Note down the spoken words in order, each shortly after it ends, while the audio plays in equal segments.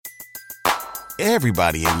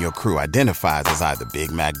Everybody in your crew identifies as either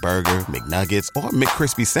Big Mac Burger, McNuggets, or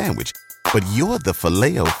McCrispy Sandwich. But you're the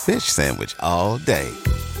Filet-O-Fish Sandwich all day.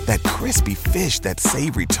 That crispy fish, that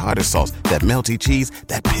savory tartar sauce, that melty cheese,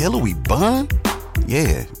 that pillowy bun.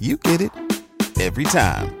 Yeah, you get it. Every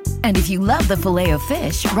time. And if you love the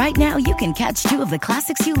Filet-O-Fish, right now you can catch two of the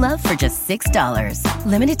classics you love for just $6.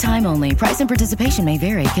 Limited time only. Price and participation may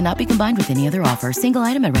vary. Cannot be combined with any other offer. Single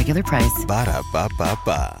item at regular price.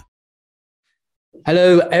 Ba-da-ba-ba-ba.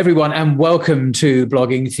 Hello, everyone, and welcome to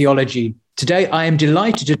Blogging Theology. Today, I am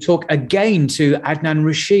delighted to talk again to Adnan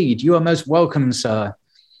Rashid. You are most welcome, sir.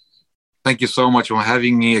 Thank you so much for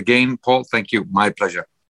having me again, Paul. Thank you. My pleasure.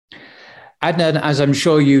 Adnan, as I'm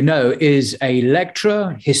sure you know, is a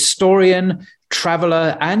lecturer, historian,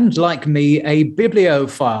 traveler, and like me, a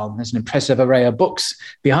bibliophile. There's an impressive array of books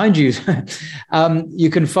behind you.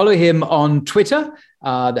 You can follow him on Twitter.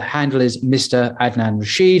 The handle is Mr. Adnan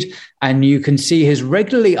Rashid, and you can see his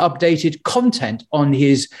regularly updated content on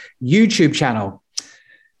his YouTube channel.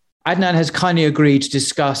 Adnan has kindly agreed to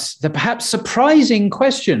discuss the perhaps surprising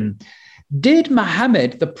question: did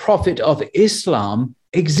Muhammad, the prophet of Islam,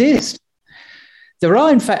 exist? There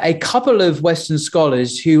are, in fact, a couple of Western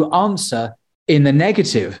scholars who answer in the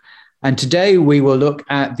negative, and today we will look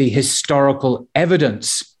at the historical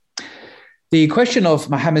evidence. The question of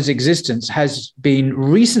Muhammad's existence has been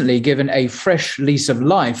recently given a fresh lease of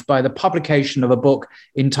life by the publication of a book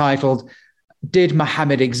entitled Did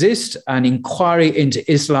Muhammad Exist? An Inquiry into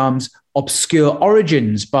Islam's Obscure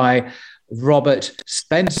Origins by Robert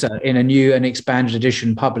Spencer in a new and expanded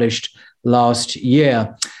edition published last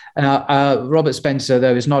year. Robert Spencer,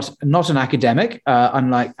 though, is not an academic,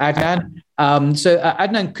 unlike Adnan. So,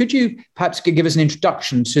 Adnan, could you perhaps give us an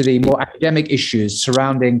introduction to the more academic issues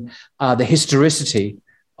surrounding the historicity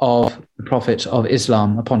of the Prophet of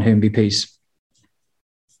Islam, upon whom be peace?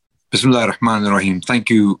 Bismillah ar-Rahman ar-Rahim. Thank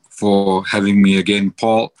you for having me again,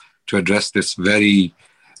 Paul, to address this very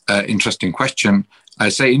interesting question. I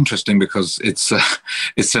say interesting because it's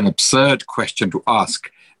an absurd question to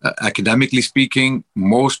ask. Academically speaking,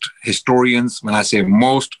 most historians, when I say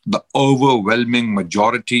most, the overwhelming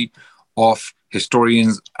majority of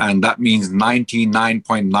historians, and that means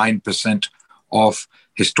 99.9% of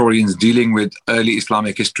historians dealing with early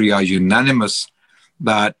Islamic history, are unanimous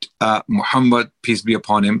that Muhammad, peace be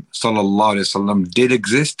upon him, sallallahu alaihi wasallam, did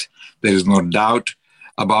exist. There is no doubt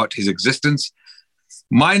about his existence.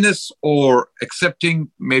 Minus or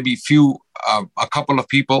accepting maybe a couple of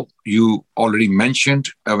people you already mentioned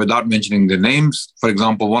without mentioning their names. For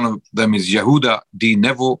example, one of them is Yehuda D.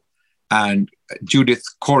 Nevo and Judith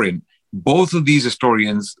Corin. Both of these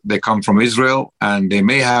historians, they come from Israel and they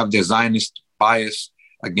may have their Zionist bias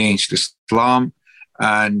against Islam.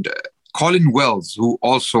 And Colin Wells, who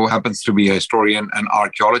also happens to be a historian and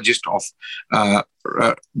archaeologist of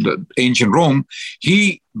the ancient Rome,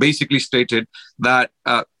 he basically stated that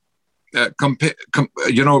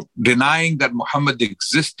denying that Muhammad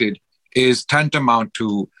existed is tantamount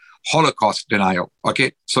to Holocaust denial.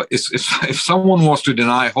 Okay, so if someone was to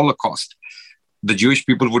deny Holocaust, the Jewish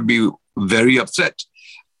people would be very upset,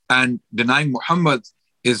 and denying Muhammad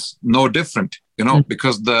is no different.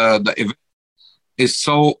 Because the event is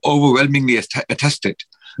so overwhelmingly attested,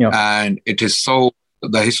 and it is so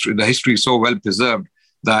the history is so well preserved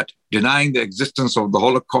that denying the existence of the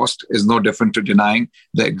Holocaust is no different to denying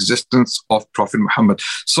the existence of Prophet Muhammad.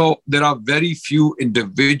 So there are very few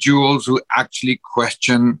individuals who actually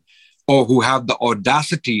question or who have the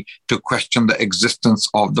audacity to question the existence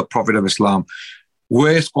of the Prophet of Islam.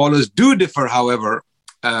 Where scholars do differ, however,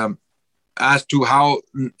 as to how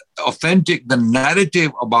authentic the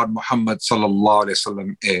narrative about Muhammad sallallahu alaihi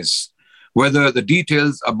wasallam is, whether the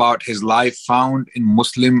details about his life found in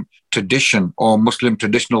Muslim tradition or Muslim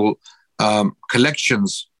traditional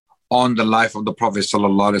collections on the life of the Prophet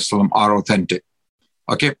sallallahu alaihi wasallam are authentic.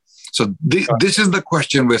 Okay, so this is the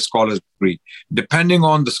question where scholars agree. Depending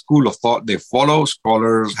on the school of thought they follow,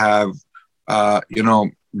 scholars have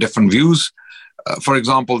different views. For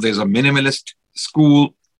example, there's a minimalist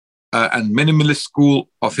school and minimalist school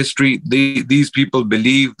of history. These people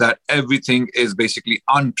believe that everything is basically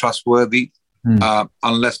untrustworthy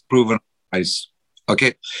unless proven otherwise.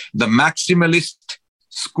 Okay. The maximalist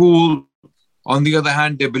school, on the other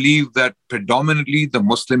hand, they believe that predominantly the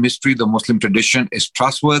Muslim history, the Muslim tradition is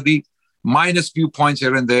trustworthy, minus few points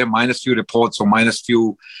here and there, minus few reports or minus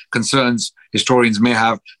few concerns historians may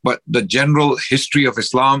have. But the general history of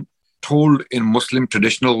Islam told in Muslim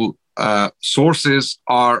traditional sources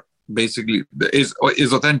are basically is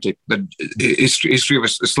authentic. The history of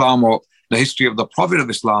Islam, or the history of the Prophet of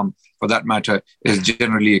Islam, for that matter, is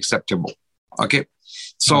generally acceptable. Okay,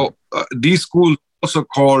 So these schools also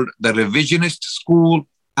called the revisionist school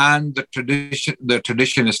and the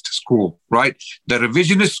traditionist school, right? The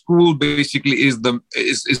revisionist school basically is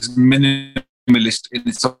minimalist in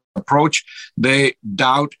its approach. They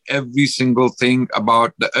doubt every single thing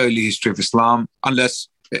about the early history of Islam unless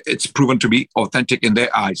it's proven to be authentic in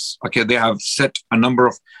their eyes. Okay, they have set a number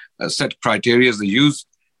of set criteria they use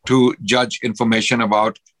to judge information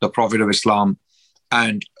about the Prophet of Islam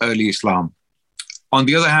and early Islam. On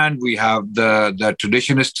the other hand, we have the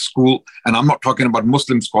traditionist school, and I'm not talking about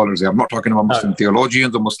Muslim scholars here. I'm not talking about Muslim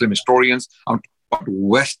theologians or Muslim historians. I'm talking about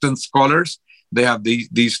Western scholars. They have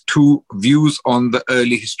these two views on the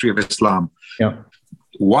early history of Islam. Yeah.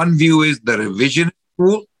 One view is the revisionist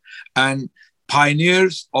school, and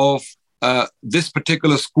pioneers of this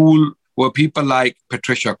particular school were people like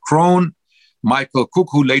Patricia Crone, Michael Cook,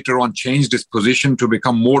 who later on changed his position to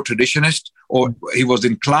become more traditionist, or he was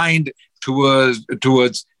inclined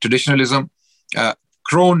towards traditionalism.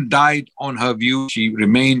 Crone died on her view. She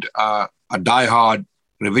remained a diehard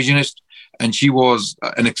revisionist, and she was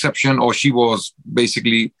an exception, or she was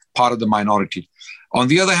basically part of the minority. On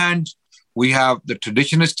the other hand, we have the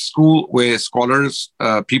traditionist school where scholars,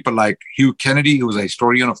 people like Hugh Kennedy, who was a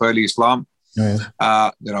historian of early Islam. There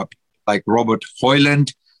are people like Robert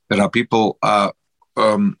Hoyland. There are people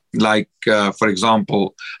for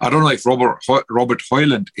example, I don't know if Robert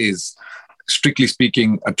Hoyland is, strictly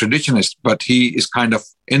speaking, a traditionist, but he is kind of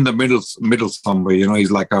in the middle somewhere. You know,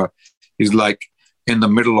 he's like in the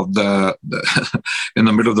middle of the in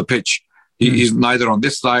the middle of the pitch. He's neither on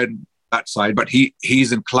this side, that side, but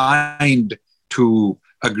he's inclined to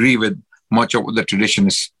agree with much of what the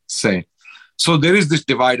traditionists say. So there is this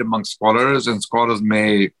divide among scholars, and scholars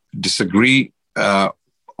may disagree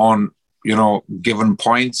on, given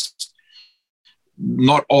points.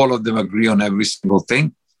 Not all of them agree on every single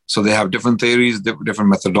thing. So they have different theories,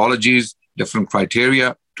 different methodologies, different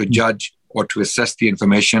criteria to judge or to assess the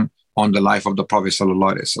information on the life of the Prophet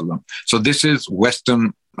sallallahu alaihi wasallam. So this is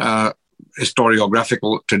Western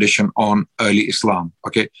historiographical tradition on early Islam,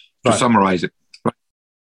 okay, to summarize it.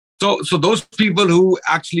 So those people who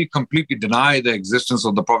actually completely deny the existence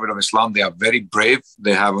of the Prophet of Islam, they are very brave.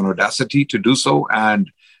 They have an audacity to do so.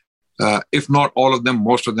 And if not all of them,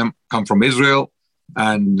 most of them come from Israel.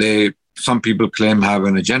 And some people claim have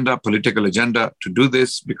an agenda, political agenda to do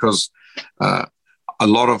this, because a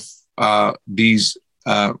lot of these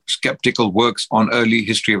skeptical works on early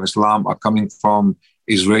history of Islam are coming from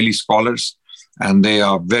Israeli scholars. And they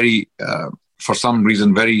are very, for some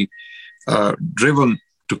reason, very driven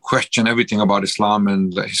to question everything about Islam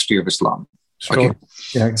and the history of Islam. Sure. Okay.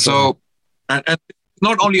 Yeah, exactly. So, and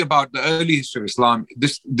not only about the early history of Islam,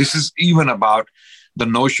 this is even about the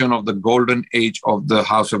notion of the golden age of the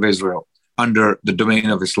House of Israel under the domain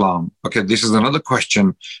of Islam. Okay, this is another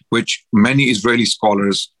question which many Israeli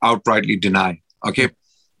scholars outrightly deny. Okay,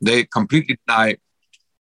 they completely deny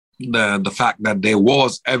the fact that there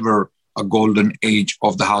was ever a golden age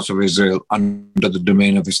of the House of Israel under the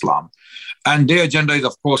domain of Islam. And their agenda is,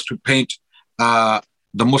 of course, to paint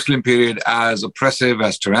the Muslim period as oppressive,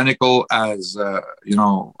 as tyrannical, as, a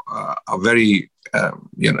very,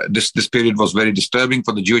 this period was very disturbing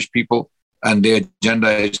for the Jewish people. And their agenda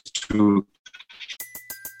is to...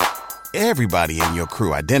 Everybody in your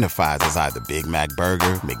crew identifies as either Big Mac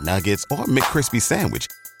Burger, McNuggets, or McCrispy Sandwich.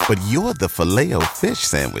 But you're the Filet-O-Fish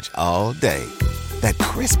Sandwich all day. That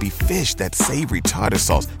crispy fish, that savory tartar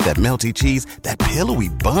sauce, that melty cheese, that pillowy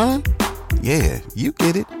bun. Yeah, you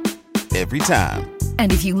get it. Every time.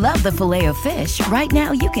 And if you love the Filet-O-Fish, right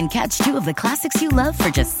now you can catch two of the classics you love for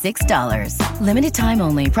just $6. Limited time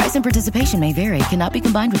only. Price and participation may vary. Cannot be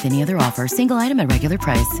combined with any other offer. Single item at regular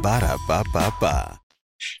price. Ba-da-ba-ba-ba.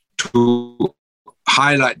 To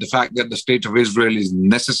highlight the fact that the state of Israel is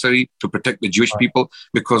necessary to protect the Jewish people,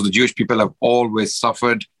 because the Jewish people have always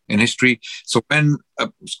suffered in history. So when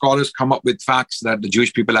scholars come up with facts that the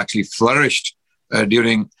Jewish people actually flourished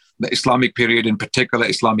during the Islamic period, in particular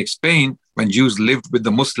Islamic Spain, when Jews lived with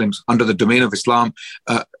the Muslims under the domain of Islam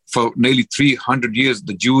for nearly 300 years,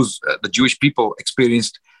 the Jewish people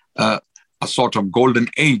experienced a sort of golden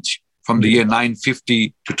age from the year 950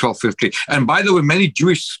 to 1250. And by the way, many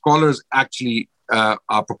Jewish scholars actually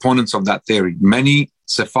are proponents of that theory. Many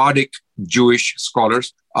Sephardic Jewish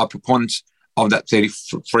scholars are proponents of that theory.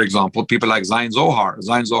 For example, people like Zion Zohar.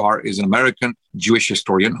 Zion Zohar is an American Jewish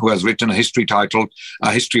historian who has written a history titled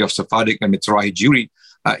A History of Sephardic and Mizrahi Jewry.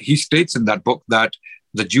 He states in that book that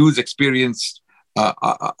the Jews experienced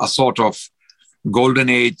a sort of golden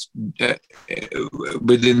age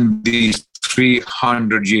within these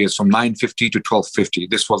 300 years, from 950 to 1250.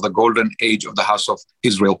 This was the golden age of the House of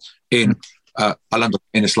Israel in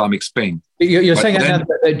in Islamic Spain. You're saying that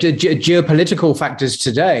geopolitical factors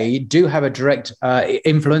today do have a direct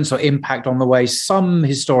influence or impact on the way some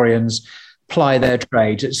historians ply their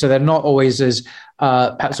trade. So they're not always as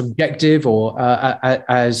perhaps objective or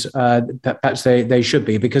as perhaps they should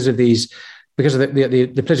be because of the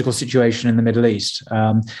political situation in the Middle East.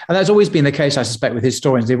 And that's always been the case, I suspect, with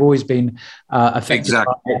historians. They've always been affected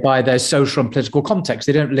by their social and political context.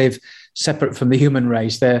 They don't live separate from the human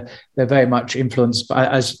race. They're very much influenced by,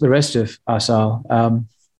 as the rest of us are.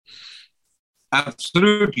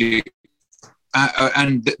 Absolutely.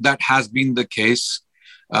 And that has been the case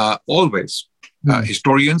always.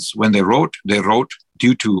 Historians, when they wrote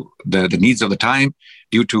due to the needs of the time,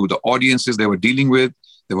 due to the audiences they were dealing with.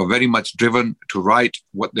 They were very much driven to write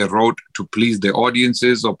what they wrote to please their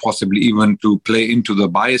audiences or possibly even to play into the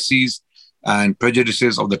biases and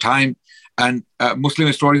prejudices of the time. And Muslim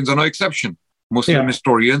historians are no exception. Muslim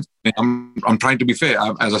historians, I'm trying to be fair.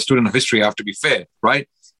 As a student of history, I have to be fair, right?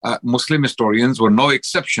 Muslim historians were no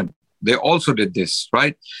exception. They also did this,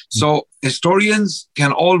 right? So historians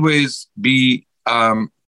can always be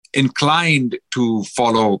inclined to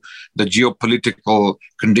follow the geopolitical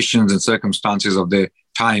conditions and circumstances of their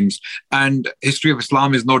times. And history of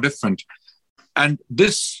Islam is no different. And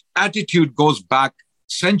this attitude goes back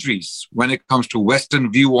centuries when it comes to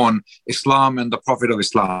Western view on Islam and the Prophet of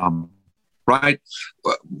Islam, right?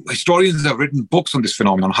 Historians have written books on this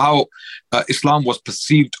phenomenon, how Islam was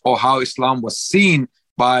perceived or how Islam was seen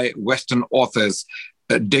by Western authors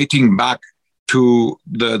dating back to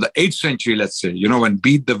the 8th century, let's say, when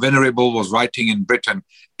Bede the Venerable was writing in Britain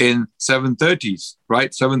in 730s,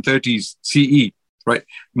 right? 730s CE, right?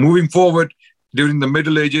 Moving forward during the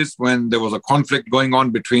Middle Ages, when there was a conflict going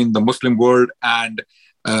on between the Muslim world and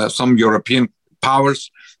some European powers,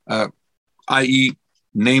 i.e.,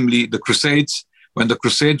 namely the Crusades. When the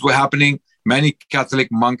Crusades were happening, many Catholic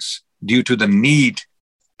monks, due to the need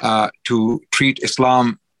to treat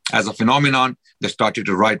Islam as a phenomenon, they started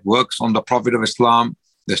to write works on the Prophet of Islam.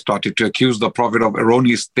 They started to accuse the Prophet of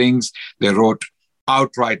erroneous things. They wrote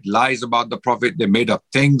outright lies about the Prophet. They made up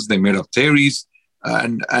things. They made up theories.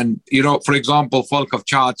 And for example, Fulk of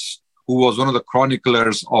Chartres, who was one of the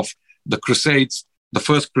chroniclers of the Crusades, the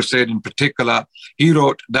First Crusade in particular, he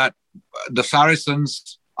wrote that the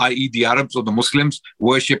Saracens, i.e. the Arabs or the Muslims,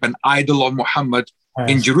 worship an idol of Muhammad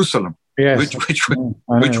in Jerusalem, which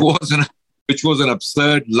was an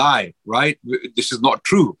absurd lie, right? This is not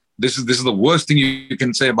true. This is the worst thing you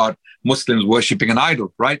can say about Muslims worshipping an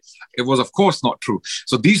idol, right? It was, of course, not true.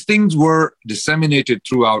 So these things were disseminated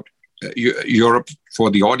throughout Europe for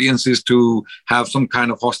the audiences to have some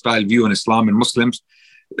kind of hostile view on Islam and Muslims,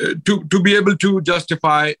 to be able to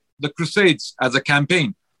justify the Crusades as a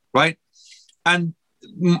campaign, right? And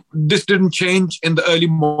this didn't change in the early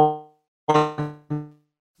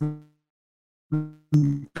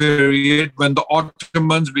period when the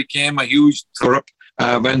Ottomans became a huge threat.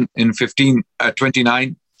 When in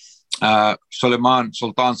 1529,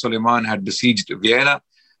 Sultan Suleiman had besieged Vienna,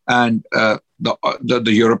 and the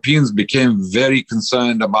Europeans became very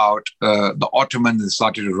concerned about the Ottomans and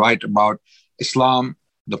started to write about Islam,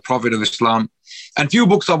 the Prophet of Islam. And few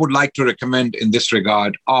books I would like to recommend in this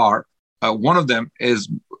regard are, one of them is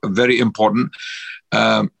very important,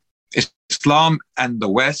 Islam and the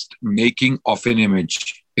West, Making of an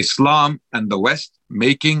Image. Islam and the West,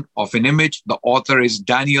 Making of an Image. The author is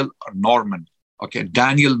Daniel Norman. Okay,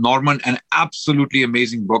 Daniel Norman, an absolutely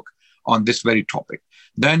amazing book on this very topic.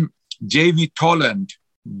 Then J.V. Toland.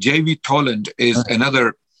 J.V. Toland is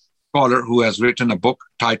another scholar who has written a book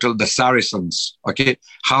titled The Saracens. Okay,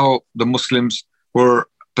 how the Muslims were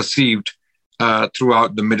perceived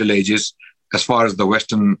throughout the Middle Ages as far as the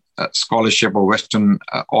Western scholarship or Western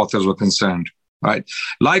authors were concerned. Right.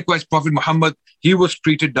 Likewise, Prophet Muhammad, he was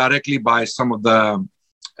treated directly by some of the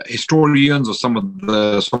historians or some of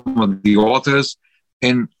the authors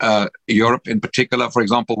in Europe in particular. For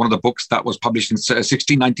example, one of the books that was published in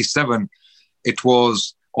 1697, it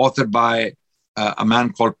was authored by a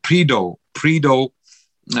man called Prideaux. Prideaux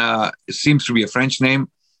seems to be a French name,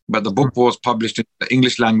 but the book was published in the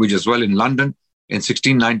English language as well in London in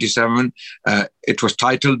 1697. It was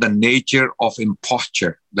titled The Nature of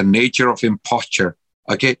Imposture. The Nature of Imposture.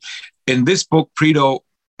 Okay. In this book, Prideaux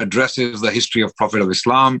addresses the history of Prophet of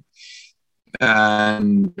Islam.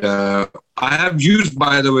 And I have used,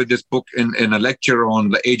 by the way, this book in a lecture on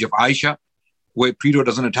the age of Aisha, where Prideaux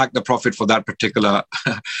doesn't attack the Prophet for that particular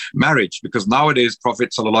marriage, because nowadays Prophet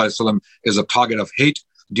ﷺ is a target of hate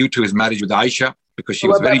due to his marriage with Aisha, because she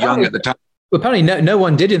was very young at the time. Well, apparently no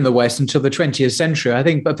one did in the West until the 20th century. I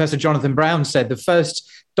think Professor Jonathan Brown said the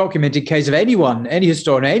first documented case of anyone, any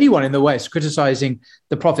historian, anyone in the West criticizing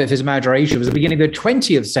the Prophet for his adoration was the beginning of the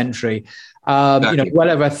 20th century. Well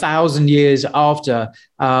over 1,000 years after.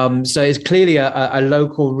 So it's clearly a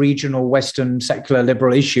local, regional, Western, secular,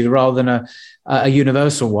 liberal issue rather than a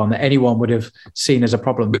universal one that anyone would have seen as a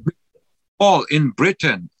problem. Paul, in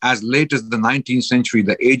Britain, as late as the 19th century,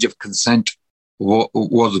 the age of consent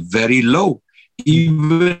was very low.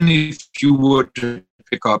 Even if you were to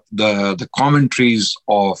pick up the commentaries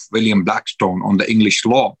of William Blackstone on the English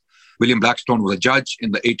law, William Blackstone was a judge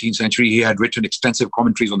in the 18th century. He had written extensive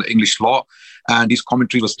commentaries on the English law, and these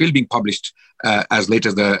commentaries were still being published as late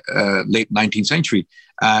as the late 19th century.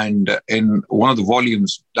 And in one of the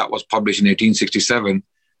volumes that was published in 1867,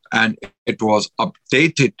 and it was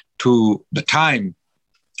updated to the time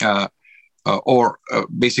or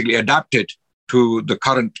basically adapted to the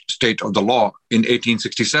current state of the law in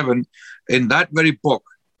 1867. In that very book,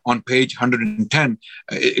 on page 110,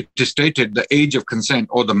 it is stated the age of consent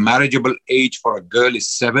or the marriageable age for a girl is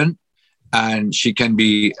 7, and she can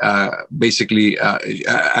be at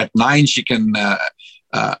 9 she can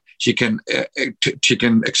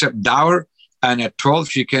accept dower, and at 12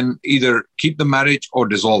 she can either keep the marriage or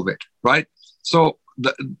dissolve it. Right. So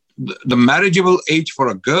the marriageable age for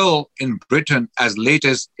a girl in Britain as late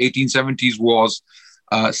as 1870s was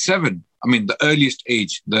 7. I mean, the earliest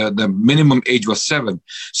age, the minimum age was 7.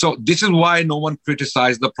 So this is why no one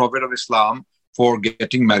criticized the Prophet of Islam for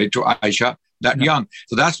getting married to Aisha that young.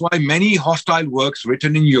 So that's why many hostile works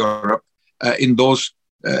written in Europe in those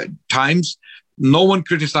times, no one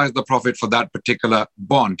criticized the Prophet for that particular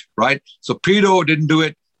bond, right? So Prideaux didn't do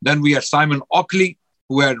it. Then we had Simon Ockley,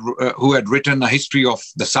 who had written a history of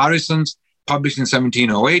the Saracens, published in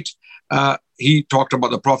 1708. He talked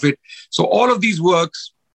about the Prophet. So all of these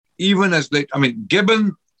works, even as late,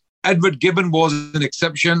 Edward Gibbon was an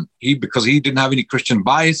exception because he didn't have any Christian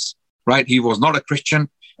bias, right? He was not a Christian.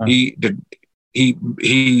 He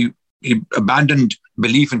abandoned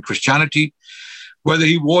belief in Christianity. Whether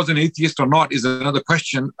he was an atheist or not is another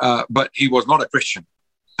question, but he was not a Christian.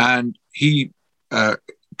 And he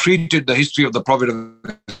treated the history of the Prophet.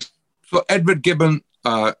 So Edward Gibbon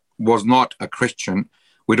was not a Christian.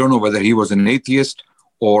 We don't know whether he was an atheist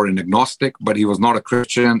or an agnostic, but he was not a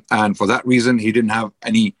Christian. And for that reason, he didn't have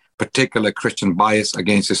any particular Christian bias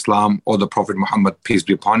against Islam or the Prophet Muhammad, peace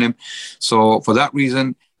be upon him. So for that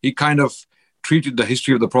reason, he kind of treated the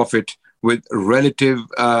history of the Prophet with relative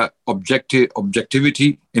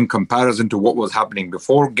objectivity in comparison to what was happening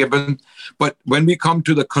before Gibbon. But when we come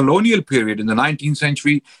to the colonial period in the 19th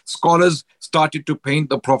century, scholars started to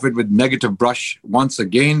paint the Prophet with negative brush once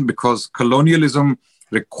again, because colonialism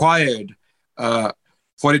required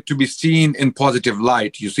for it to be seen in positive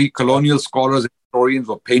light. You see, colonial scholars and historians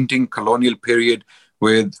were painting colonial period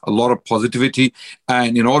with a lot of positivity.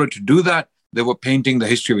 And in order to do that, they were painting the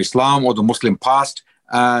history of Islam or the Muslim past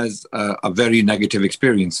as a very negative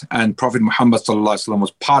experience. And Prophet Muhammad ﷺ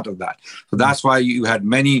was part of that. So that's why you had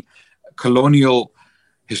many colonial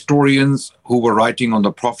historians who were writing on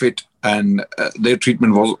the Prophet, and their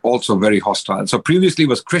treatment was also very hostile. So previously it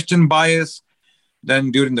was Christian bias.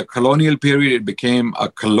 Then during the colonial period, it became a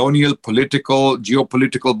colonial political,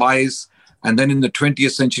 geopolitical bias. And then in the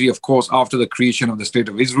 20th century, of course, after the creation of the State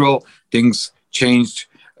of Israel, things changed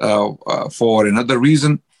for another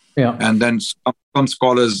reason. Yeah. And then some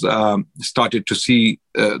scholars started to see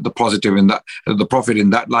the positive in that, the Prophet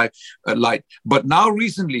in that light. But now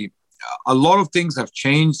recently, a lot of things have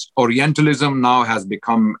changed. Orientalism now has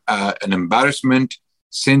become an embarrassment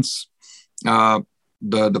since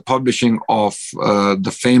the publishing of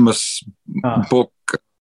the famous book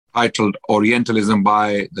titled Orientalism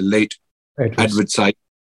by the late Edward Said.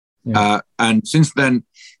 Yeah. And since then,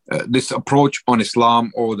 this approach on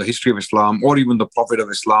Islam or the history of Islam or even the Prophet of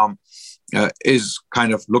Islam is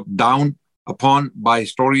kind of looked down upon by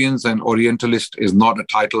historians, and Orientalist is not a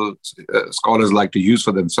title scholars like to use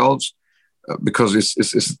for themselves because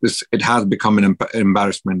it has become an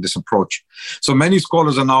embarrassment, this approach. So many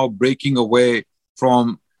scholars are now breaking away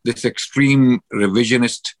from this extreme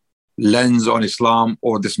revisionist lens on Islam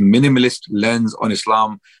or this minimalist lens on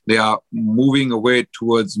Islam. They are moving away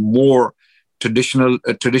towards more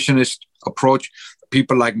traditionalist approach.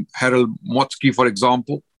 People like Harold Motsky, for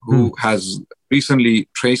example, who has recently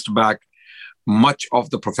traced back much of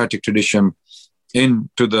the prophetic tradition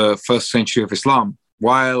into the first century of Islam,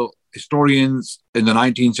 while historians in the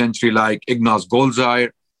 19th century like Ignaz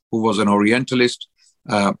Goldziher, who was an Orientalist,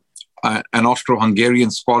 an Austro-Hungarian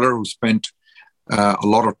scholar who spent a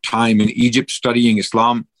lot of time in Egypt studying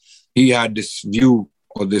Islam, he had this view,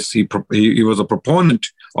 or he was a proponent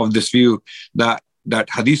of this view that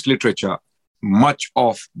hadith literature much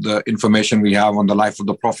of the information we have on the life of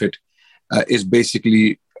the Prophet is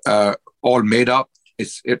basically all made up.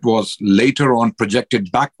 It was later on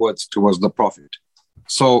projected backwards towards the Prophet.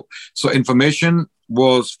 So information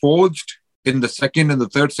was forged in the 2nd and the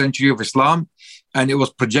 3rd century of Islam, and it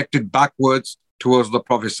was projected backwards towards the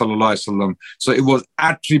Prophet sallallahu alaihi wasallam. So it was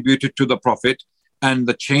attributed to the Prophet, and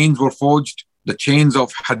the chains were forged. The chains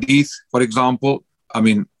of hadith, for example. I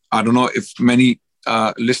mean, I don't know if many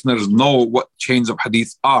listeners know what chains of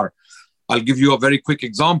hadith are. I'll give you a very quick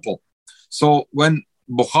example. So when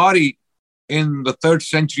Bukhari in the 3rd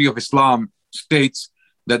century of Islam states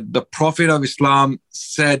that the Prophet of Islam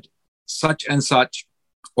said such and such,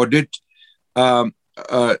 or did such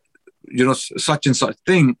and such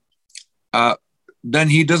thing, then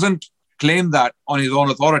he doesn't claim that on his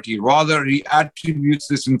own authority. Rather, he attributes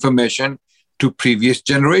this information to previous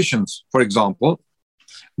generations. For example,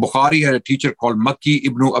 Bukhari had a teacher called Makki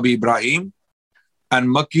ibn Abi Ibrahim, and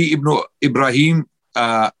Makki ibn Ibrahim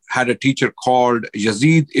had a teacher called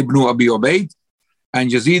Yazid ibn Abi Ubaid,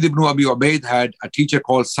 and Yazid ibn Abi Ubaid had a teacher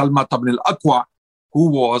called Salma ibn al-Aqwa, who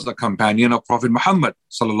was a companion of Prophet Muhammad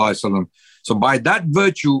sallallahu alaihi wasallam. So by that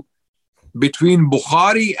virtue, between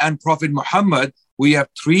Bukhari and Prophet Muhammad, we have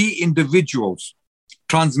 3 individuals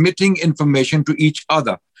transmitting information to each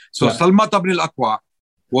other. So Salma ibn al-Aqwa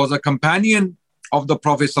was a companion of the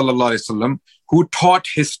Prophet sallallahu alaihi wasallam who taught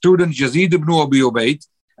his student Yazid ibn Abi Ubaid,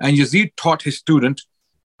 and Yazid taught his student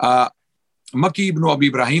Makki ibn Abi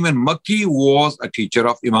Ibrahim, and Makki was a teacher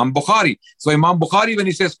of Imam Bukhari. So Imam Bukhari, when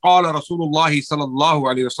he says Qala Rasulullah sallallahu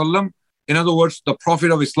alaihi wasallam, in other words, the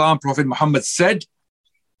Prophet of Islam, Prophet Muhammad said,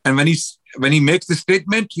 and when he makes the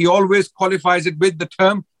statement, he always qualifies it with the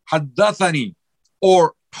term haddathani,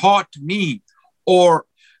 or taught me, or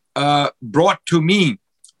brought to me,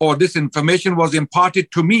 or this information was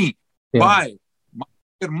imparted to me by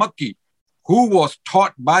Makki, who was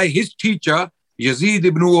taught by his teacher Yazid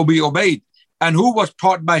ibn Abi Ubaid, and who was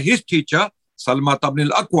taught by his teacher Salma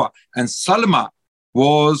ibn al-Aqwa. And Salma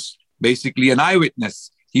was basically an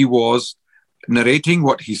eyewitness. He was narrating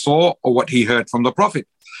what he saw or what he heard from the Prophet.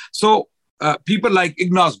 So people like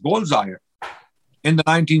Ignaz Goldziher in the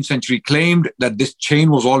 19th century claimed that this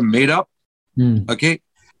chain was all made up, okay?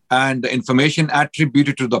 And the information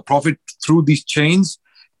attributed to the Prophet through these chains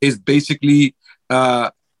is basically,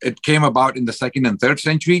 it came about in the 2nd and 3rd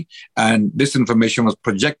century, and this information was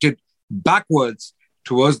projected backwards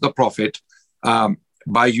towards the Prophet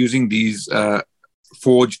by using these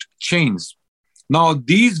forged chains. Now,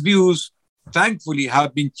 these views, thankfully,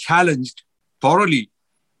 have been challenged thoroughly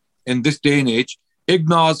in this day and age.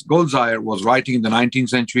 Ignaz Goldziher was writing in the 19th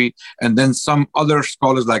century, and then some other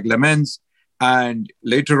scholars like Lemens, and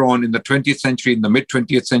later on in the 20th century, in the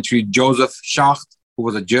mid-20th century, Joseph Schacht, who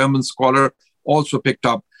was a German scholar, also picked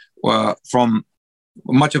up from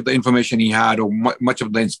much of the information he had, or much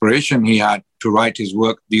of the inspiration he had to write his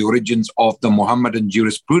work. The origins of the Mohammedan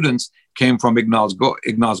jurisprudence came from Ignaz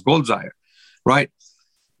Goldziher, right?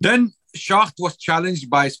 Then Schacht was challenged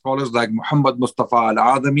by scholars like Muhammad Mustafa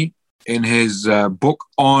al-Adami in his book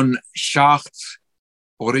on Schacht's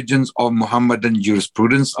Origins of Mohammedan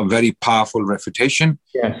Jurisprudence, a very powerful refutation.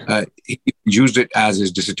 Yes. He used it as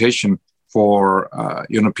his dissertation for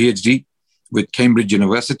PhD with Cambridge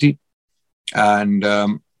University. And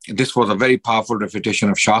this was a very powerful refutation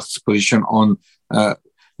of Schacht's position on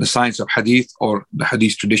the science of hadith, or the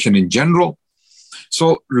hadith tradition in general.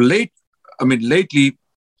 So lately,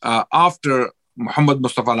 after Muhammad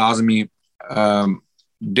Mustafa al-Azmi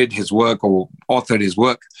did his work or authored his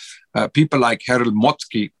work, people like Harold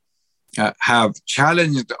Motzki have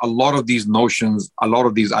challenged a lot of these notions, a lot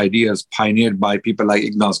of these ideas pioneered by people like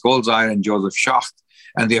Ignaz Goldziher and Joseph Schacht,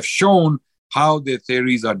 and they have shown how their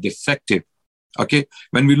theories are defective. Okay,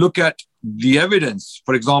 when we look at the evidence,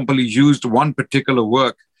 for example, he used one particular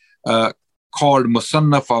work called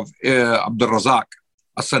Musannaf of Abdul Razak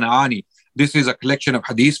as-San'ani. This is a collection of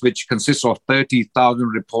hadiths which consists of 30,000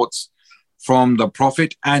 reports from the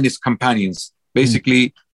Prophet and his companions.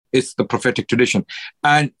 Basically, it's the prophetic tradition.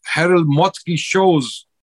 And Harold Motzki shows,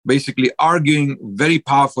 basically arguing very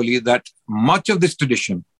powerfully, that much of this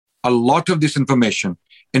tradition, a lot of this information,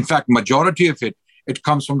 in fact, majority of it, it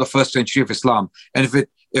comes from the 1st century of Islam. And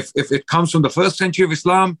if it comes from the 1st century of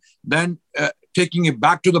Islam, then taking it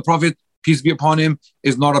back to the Prophet, peace be upon him,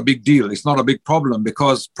 is not a big deal. It's not a big problem,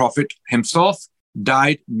 because Prophet himself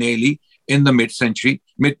died nearly in the mid-century,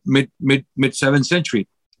 mid-7th century,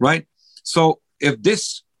 right? So if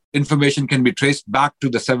this information can be traced back to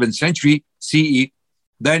the 7th century CE,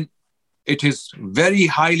 then it is very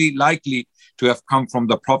highly likely to have come from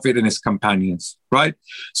the Prophet and his companions, right?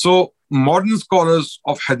 So modern scholars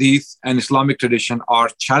of Hadith and Islamic tradition are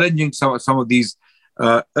challenging some of these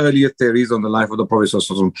earlier theories on the life of the Prophet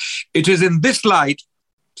ﷺ. It is in this light,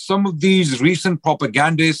 some of these recent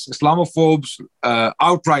propagandists, Islamophobes,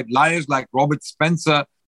 outright liars like Robert Spencer,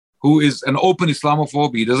 who is an open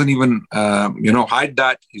Islamophobe. He doesn't even, hide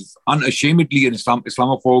that. He's unashamedly an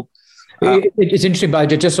Islamophobe. It's interesting, but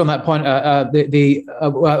just on that point,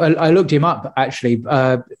 I looked him up actually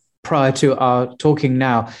prior to our talking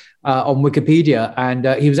now on Wikipedia, and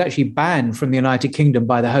he was actually banned from the United Kingdom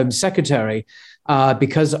by the Home Secretary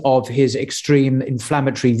because of his extreme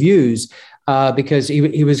inflammatory views. Because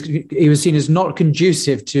he was seen as not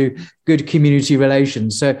conducive to good community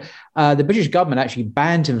relations. So the British government actually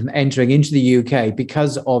banned him from entering into the UK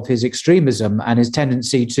because of his extremism and his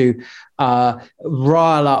tendency to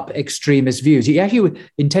rile up extremist views. He actually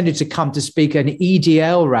intended to come to speak at an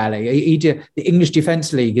EDL rally. The English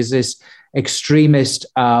Defence League is this extremist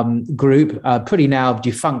group, pretty now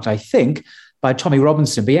defunct, I think, by Tommy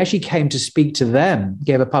Robinson, but he actually came to speak to them,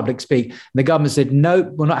 gave a public speak. And the government said, no,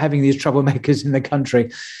 we're not having these troublemakers in the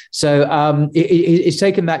country. So it's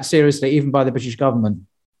taken that seriously, even by the British government.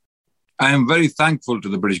 I am very thankful to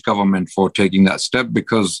the British government for taking that step,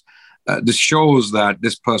 because this shows that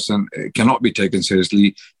this person cannot be taken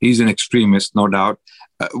seriously. He's an extremist, no doubt.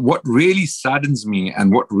 What really saddens me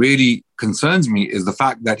and what really concerns me is the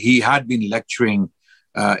fact that he had been lecturing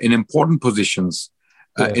in important positions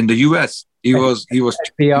in the US. He was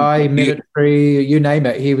FBI, military, you name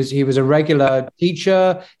it. He was a regular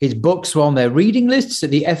teacher. His books were on their reading lists at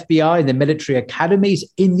the FBI and the military academies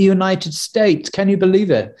in the United States. Can you believe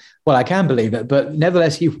it? Well, I can believe it, but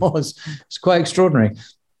nevertheless, he was. It's quite extraordinary.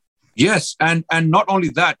 Yes, and not only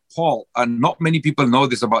that, Paul, and not many people know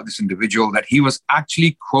this about this individual, that he was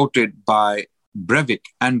actually quoted by Breivik,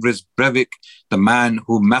 Anders Breivik, the man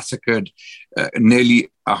who massacred nearly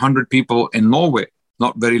 100 people in Norway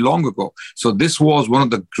not very long ago. So this was one of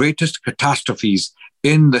the greatest catastrophes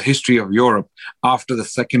in the history of Europe after the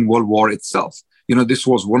Second World War itself. This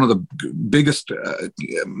was one of the biggest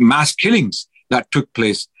mass killings that took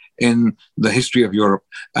place in the history of Europe.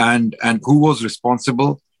 And who was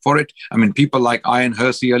responsible for it? I mean, people like Ayaan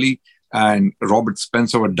Hirsi Ali and Robert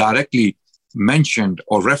Spencer were directly mentioned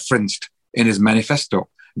or referenced in his manifesto,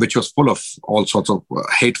 which was full of all sorts of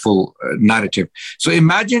hateful narrative. So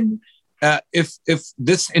imagine if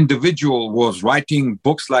this individual was writing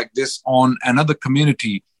books like this on another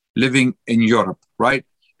community living in Europe, right?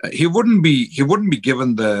 He wouldn't be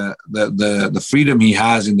given the freedom he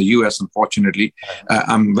has in the US, unfortunately.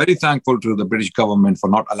 I'm very thankful to the British government for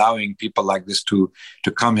not allowing people like this to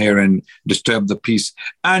come here and disturb the peace.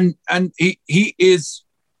 And he is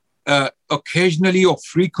occasionally or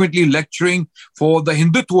frequently lecturing for the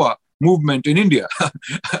Hindutva movement in India.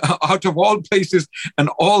 Out of all places and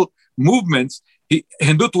all movements, the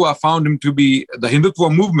Hindutva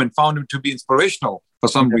movement found him to be inspirational for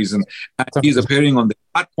some reason. And he's appearing on the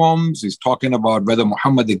platforms. He's talking about whether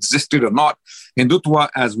Muhammad existed or not. Hindutva,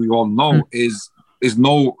 as we all know, is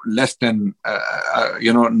no less than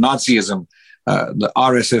Nazism, the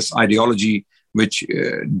RSS ideology, which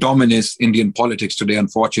dominates Indian politics today,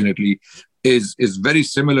 unfortunately, is very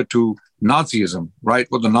similar to Nazism, right?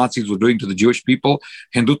 What the Nazis were doing to the Jewish people,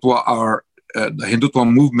 the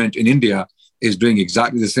Hindutva movement in India is doing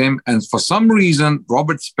exactly the same. And for some reason,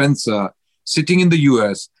 Robert Spencer, sitting in the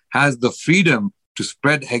US, has the freedom to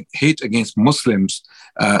spread hate against Muslims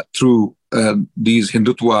through these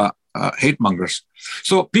Hindutva hate mongers.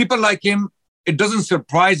 So people like him, it doesn't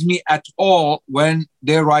surprise me at all when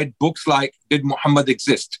they write books like Did Muhammad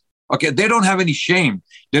Exist? Okay, they don't have any shame.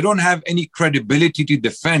 They don't have any credibility to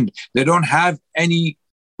defend. They don't have any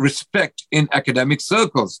respect in academic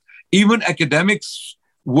circles. Even academics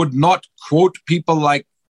would not quote people like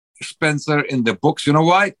Spencer in their books. You know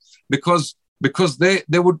why? Because they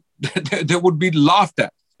would they would be laughed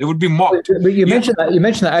at. They would be mocked. But you mentioned that,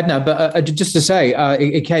 Adnan. But just to say,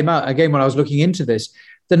 it came out again when I was looking into this,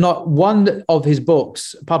 that not one of his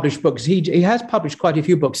books, published books, he has published quite a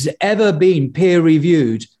few books, has ever been peer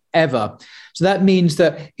reviewed ever. So that means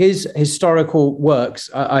that his historical works,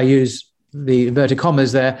 I use the inverted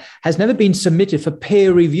commas there, has never been submitted for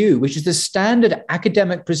peer review, which is the standard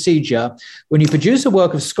academic procedure when you produce a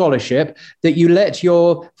work of scholarship, that you let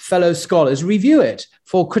your fellow scholars review it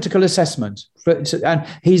for critical assessment. And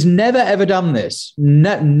he's never, ever done this.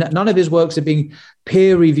 None of his works are being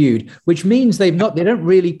peer reviewed, which means they don't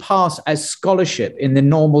really pass as scholarship in the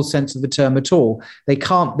normal sense of the term at all. They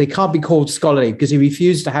can't be called scholarly because he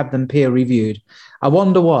refused to have them peer reviewed. I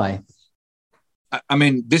wonder why. I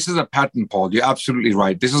mean, this is a pattern, Paul. You're absolutely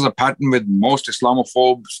right. This is a pattern with most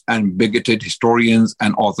Islamophobes and bigoted historians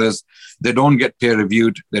and authors. They don't get peer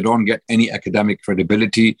reviewed. They don't get any academic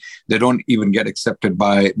credibility. They don't even get accepted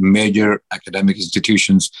by major academic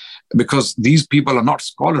institutions because these people are not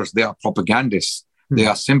scholars. They are propagandists. They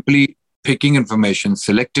are simply picking information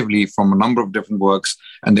selectively from a number of different works,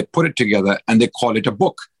 and they put it together and they call it a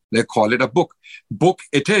book. They call it a book. Book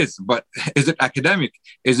it is, but is it academic?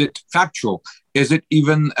 Is it factual? Is it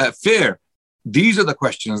even fair? These are the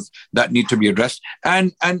questions that need to be addressed.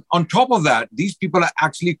 And on top of that, these people are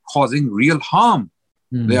actually causing real harm.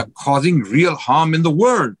 They are causing real harm in the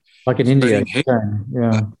world. Like in India.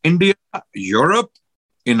 India, Europe,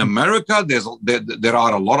 in America, there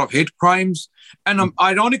are a lot of hate crimes. And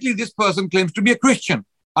ironically, this person claims to be a Christian.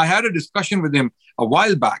 I had a discussion with him a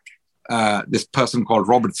while back. This person called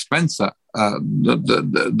Robert Spencer,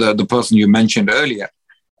 the person you mentioned earlier.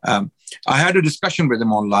 I had a discussion with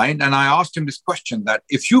him online, and I asked him this question: that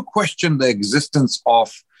if you question the existence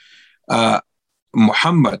of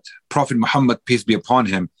Muhammad, Prophet Muhammad, peace be upon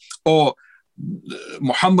him, or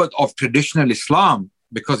Muhammad of traditional Islam,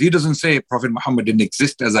 because he doesn't say Prophet Muhammad didn't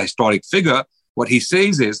exist as a historic figure. What he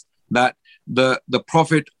says is that the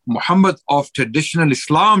Prophet Muhammad of traditional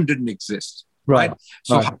Islam didn't exist. Right.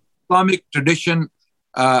 So how Islamic tradition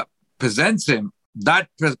presents him, that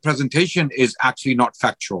presentation is actually not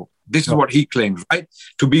factual. This is what he claims, right?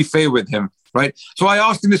 To be fair with him, right? So I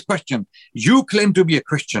asked him this question. You claim to be a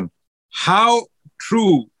Christian. How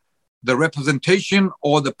true the representation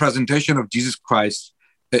or the presentation of Jesus Christ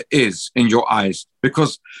is in your eyes?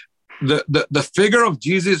 Because the figure of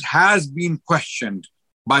Jesus has been questioned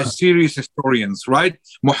by serious historians, right?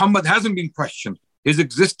 Muhammad hasn't been questioned. His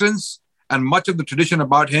existence and much of the tradition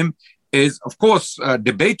about him is, of course,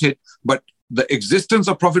 debated, but the existence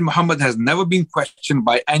of Prophet Muhammad has never been questioned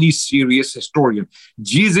by any serious historian.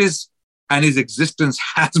 Jesus and his existence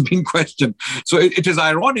has been questioned. So it is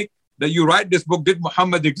ironic that you write this book, Did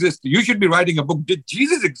Muhammad Exist? You should be writing a book, Did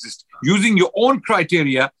Jesus Exist? Using your own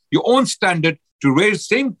criteria, your own standard to raise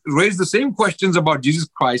the same questions about Jesus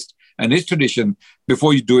Christ and his tradition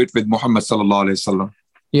before you do it with Muhammad sallallahu alaihi wasallam.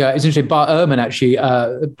 Yeah, it's interesting. Bart Ehrman, actually,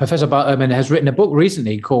 Professor Bart Ehrman has written a book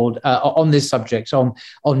recently called on this subject, on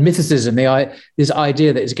mythicism, this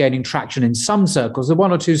idea that is gaining traction in some circles, the one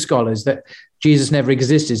or two scholars, that Jesus never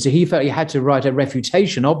existed. So he felt he had to write a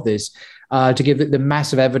refutation of this to give the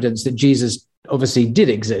massive evidence that Jesus obviously did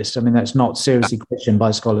exist. I mean, that's not seriously questioned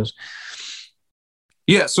by scholars.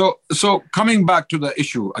 Yeah, so coming back to the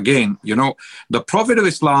issue again, the Prophet of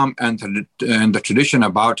Islam and the tradition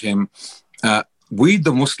about him, we,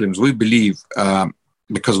 the Muslims, we believe,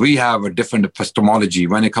 because we have a different epistemology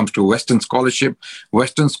when it comes to Western scholarship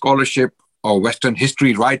or Western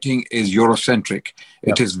history writing is Eurocentric.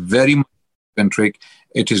 Yep. It is very much centric.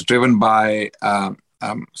 It is driven by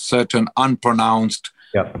certain unpronounced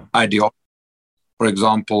ideology. For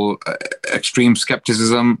example, extreme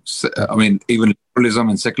skepticism, even liberalism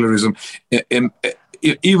and secularism,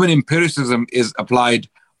 even empiricism is applied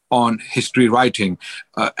on history writing.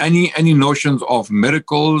 Any notions of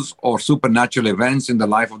miracles or supernatural events in the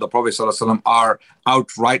life of the Prophet ﷺ are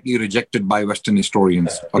outrightly rejected by Western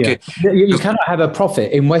historians. Okay, you cannot have a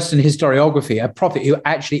prophet in Western historiography, a prophet who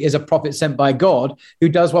actually is a prophet sent by God, who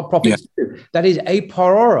does what prophets do. That is a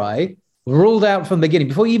priori ruled out from the beginning.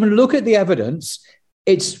 Before you even look at the evidence,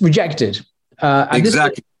 it's rejected.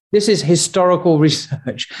 Exactly. This is historical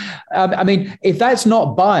research. If that's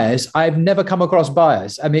not bias, I've never come across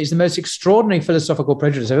bias. It's the most extraordinary philosophical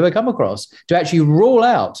prejudice I've ever come across, to actually rule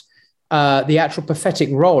out the actual prophetic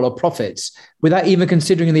role of prophets without even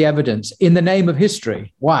considering the evidence in the name of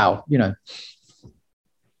history. Wow,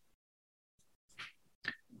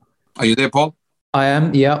 Are you there, Paul? I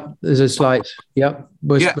am, yeah. There's a slight, yeah.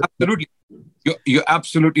 Yeah, absolutely. You're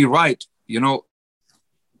absolutely right.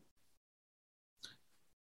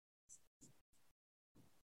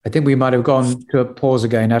 I think we might have gone to a pause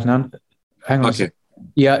again, Adnan. Hang on. Okay.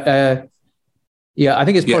 Yeah, I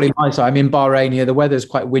think it's probably my side. I'm in Bahrain here. The weather's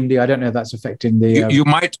quite windy. I don't know if that's affecting the... You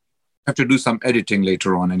might have to do some editing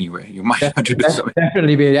later on anyway. You might have to do some...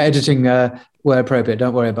 Definitely be editing where appropriate.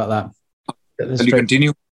 Don't worry about that. Will you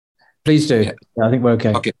continue? Please do. Yeah, I think we're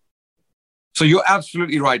okay. Okay. So you're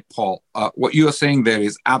absolutely right, Paul. What you are saying there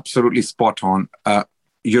is absolutely spot on.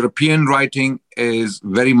 European writing is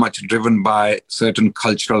very much driven by certain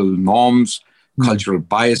cultural norms, cultural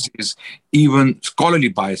biases, even scholarly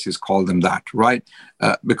biases, call them that, right?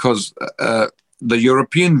 Because the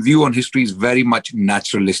European view on history is very much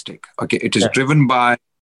naturalistic. Okay, it is driven by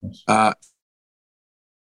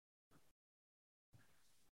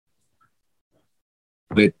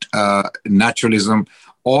naturalism,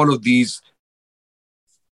 all of these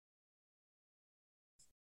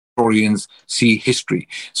historians see history.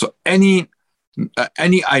 So any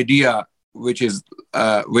idea which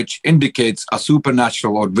indicates a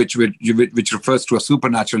supernatural, or which refers to a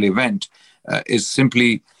supernatural event, is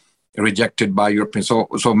simply rejected by Europeans.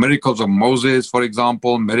 So miracles of Moses, for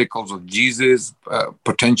example, miracles of Jesus,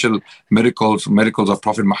 potential miracles of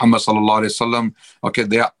Prophet Muhammad sallallahu alaihi wasallam, okay,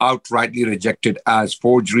 they are outrightly rejected as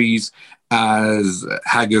forgeries, as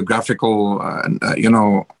hagiographical,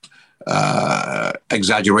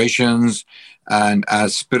 exaggerations, and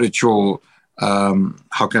as spiritual,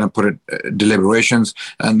 how can I put it, deliberations,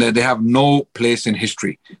 and they have no place in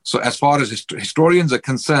history. So as far as historians are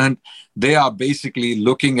concerned, they are basically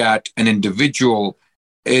looking at an individual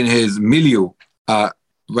in his milieu,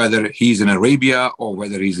 whether he's in Arabia or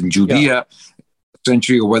whether he's in Judea,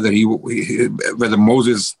 century, or whether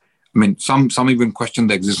Moses. I mean, some even question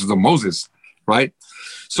the existence of Moses, right?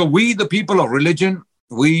 So we, the people of religion,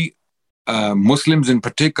 we Muslims in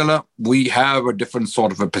particular, we have a different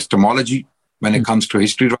sort of epistemology when it comes to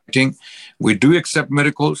history writing. We do accept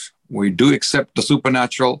miracles. We do accept the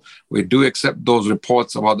supernatural. We do accept those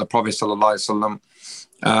reports about the Prophet ﷺ,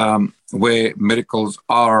 where miracles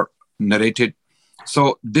are narrated.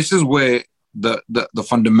 So this is where the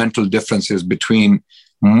fundamental difference is between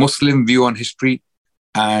Muslim view on history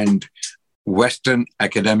and Western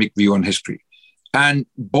academic view on history. And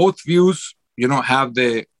both views, have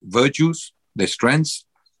their virtues, their strengths,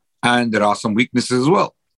 and there are some weaknesses as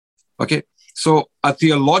well. Okay. So a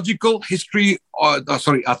theological study of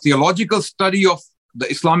the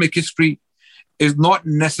Islamic history is not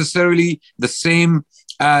necessarily the same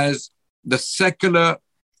as the secular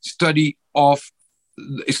study of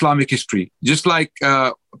Islamic history. Just like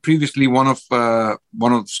previously, one of the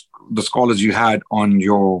scholars you had on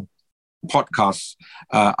your podcast,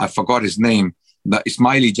 I forgot his name, the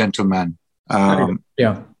Ismaili gentleman.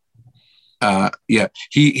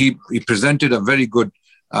 He presented a very good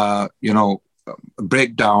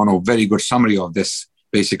breakdown or very good summary of this,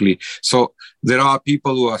 basically. So there are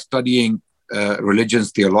people who are studying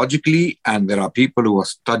religions theologically, and there are people who are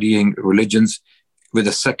studying religions with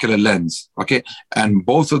a secular lens, okay? And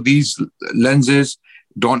both of these lenses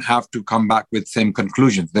don't have to come back with same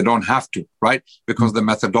conclusions. They don't have to, right? Because the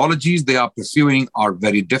methodologies they are pursuing are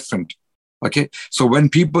very different, okay? So when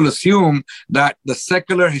people assume that the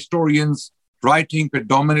secular historians writing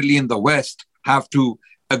predominantly in the West have to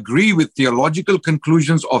agree with theological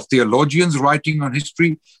conclusions of theologians writing on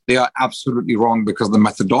history, they are absolutely wrong, because the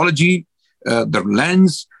methodology, the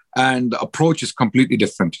lens, and the approach is completely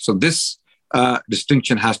different. So this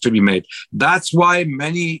distinction has to be made. That's why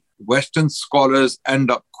many Western scholars end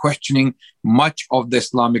up questioning much of the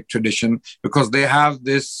Islamic tradition, because they have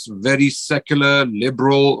this very secular,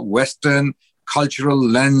 liberal, Western cultural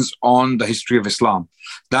lens on the history of Islam.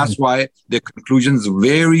 That's why their conclusions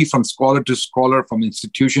vary from scholar to scholar, from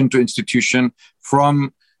institution to institution,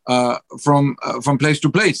 from place to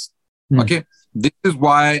place. Okay, this is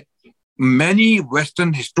why many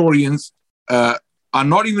Western historians are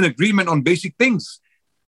not even in agreement on basic things,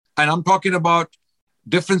 and I'm talking about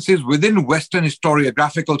differences within Western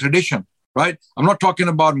historiographical tradition. Right? I'm not talking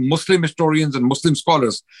about Muslim historians and Muslim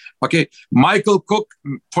scholars. Okay, Michael Cook,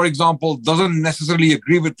 for example, doesn't necessarily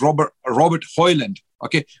agree with Robert Hoyland.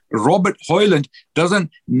 Okay, Robert Hoyland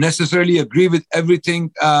doesn't necessarily agree with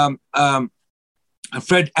everything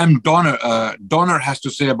Fred M. Donner has to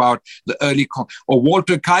say about the early, or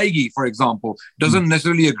Walter Kaigi, for example, doesn't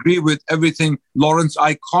necessarily agree with everything Lawrence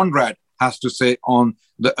I. Conrad has to say on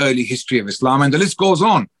the early history of Islam, and the list goes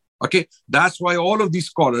on. Okay, that's why all of these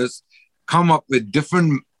scholars come up with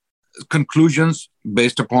different conclusions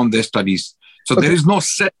based upon their studies. So there is no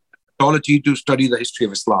set methodology to study the history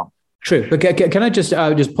of Islam. True. But can I just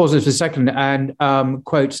pause this for a second and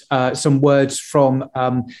quote some words from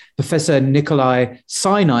Professor Nikolai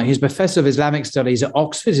Sinai. He's professor of Islamic studies at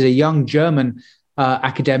Oxford. He's a young German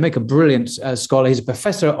academic, a brilliant scholar. He's a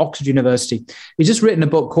professor at Oxford University. He's just written a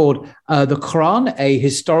book called The Quran, A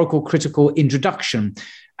Historical Critical Introduction.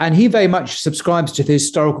 And he very much subscribes to the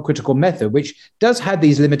historical critical method, which does have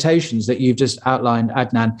these limitations that you've just outlined,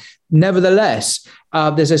 Adnan. Nevertheless,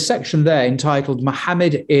 there's a section there entitled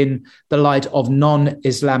Muhammad in the Light of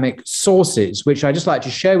Non-Islamic Sources, which I'd just like to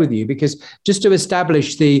share with you, because just to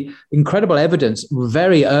establish the incredible evidence,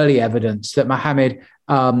 very early evidence, that Muhammad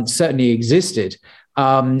certainly existed.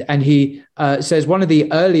 And he says one of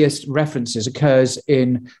the earliest references occurs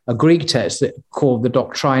in a Greek text called the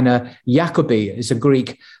Doctrina Jacobi. It's a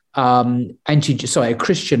Greek a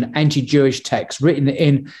Christian anti-Jewish text written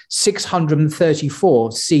in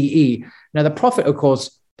 634 CE. Now, the Prophet, of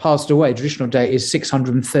course, passed away. Traditional date is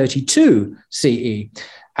 632 CE.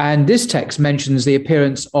 And this text mentions the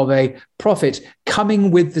appearance of a prophet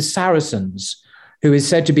coming with the Saracens, who is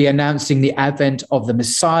said to be announcing the advent of the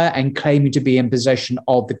Messiah and claiming to be in possession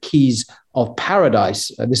of the keys of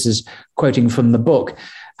paradise. This is quoting from the book.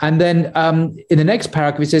 And then in the next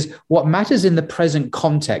paragraph, it says, what matters in the present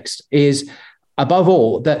context is, above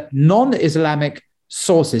all, that non-Islamic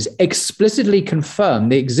sources explicitly confirm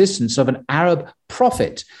the existence of an Arab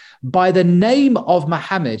prophet by the name of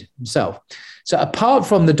Muhammad himself. So apart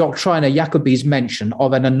from the Doctrina Jacobi's mention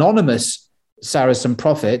of an anonymous Saracen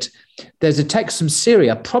prophet, there's a text from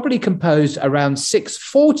Syria, probably composed around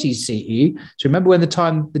 640 CE. So remember when the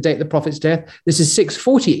date of the prophet's death? This is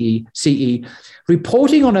 640 CE,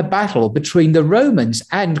 reporting on a battle between the Romans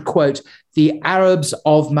and, quote, the Arabs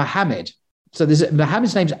of Muhammad. So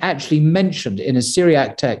Muhammad's name is actually mentioned in a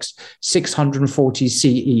Syriac text, 640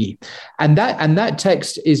 CE. And that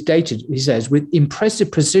text is dated, he says, with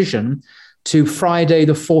impressive precision to Friday,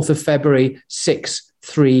 the 4th of February,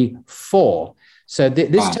 634. So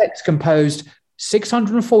this text composed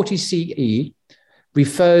 640 CE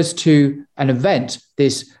refers to an event,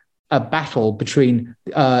 a battle between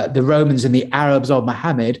the Romans and the Arabs of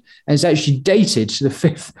Muhammad, and it's actually dated to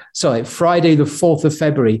Friday, the 4th of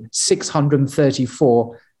February,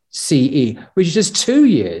 634 CE, which is just 2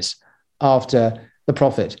 years after the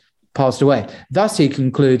Prophet passed away. Thus, he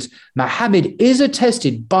concludes, Muhammad is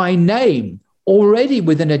attested by name already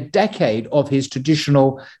within a decade of his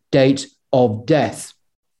traditional date of death.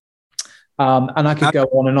 And I could go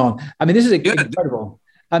on and on. I mean, this is incredible.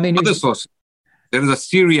 I mean, other source. There is a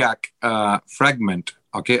Syriac fragment,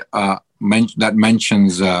 that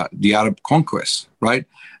mentions the Arab conquest, right?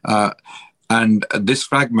 And this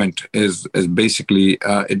fragment is basically,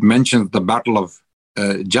 it mentions the Battle of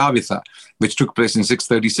Javitha, which took place in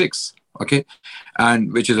 636,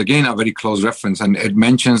 and which is again a very close reference, and it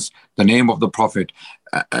mentions the name of the Prophet,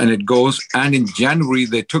 and it goes, and in January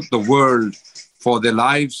they took the word for their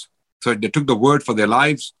lives. So they took the word for their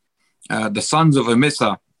lives. The sons of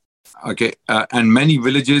Emissa, and many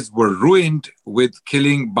villages were ruined with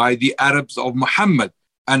killing by the Arabs of Muhammad,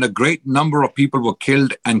 and a great number of people were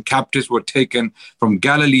killed and captives were taken from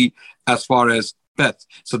Galilee as far as Beth.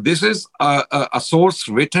 So this is a source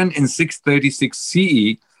written in 636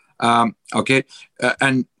 CE. And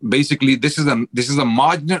basically this is a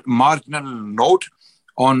marginal note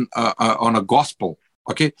on a gospel.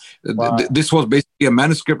 Wow. This was basically a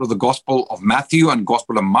manuscript of the Gospel of Matthew and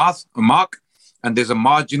Gospel of Mark, and there's a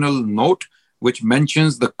marginal note which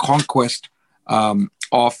mentions the conquest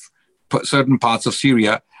of certain parts of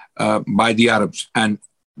Syria by the Arabs, and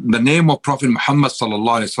the name of Prophet Muhammad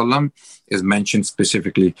sallallahu alaihi wasallam is mentioned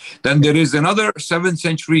specifically. Then there is another 7th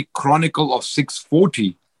century chronicle of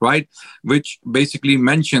 640, right, which basically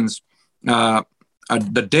mentions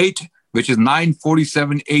the date, which is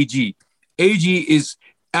 947 AG. AG is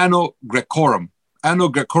Anno Graecorum. Anno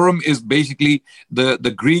Graecorum is basically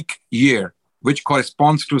the Greek year, which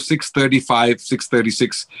corresponds to 635,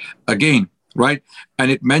 636 again, right? And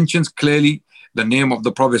it mentions clearly the name of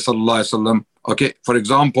the Prophet sallallahu alaihi wasallam. For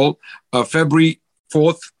example, February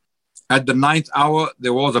 4th, at the 9th hour,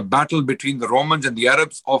 there was a battle between the Romans and the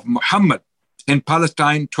Arabs of Muhammad in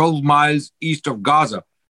Palestine, 12 miles east of Gaza.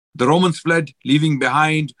 The Romans fled, leaving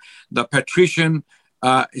behind the patrician,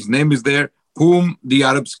 his name is there, whom the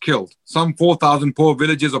Arabs killed. Some 4,000 poor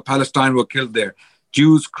villages of Palestine were killed there,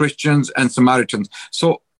 Jews, Christians, and Samaritans.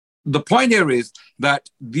 So the point here is that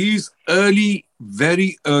these very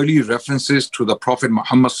early references to the Prophet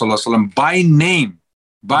Muhammad sallallahu alaihi wasallam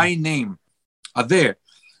by name are there.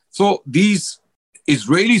 So these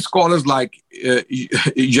Israeli scholars like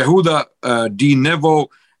Yehuda D. Nevo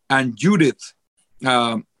and Judith,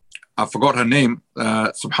 I forgot her name,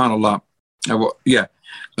 subhanallah,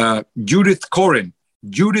 Judith Corin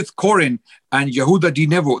and Yehuda D.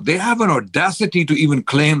 Nevo, they have an audacity to even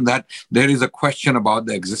claim that there is a question about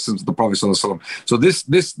the existence of the Prophet sallallahu alaihi wasallam. So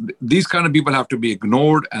these kind of people have to be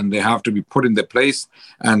ignored and they have to be put in their place,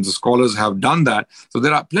 and the scholars have done that. So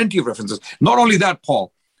there are plenty of references. Not only that,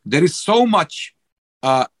 Paul, there is so much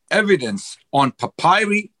evidence on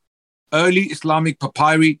papyri, early Islamic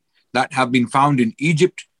papyri that have been found in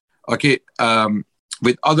Egypt,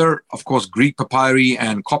 with other, of course, Greek papyri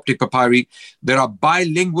and Coptic papyri. There are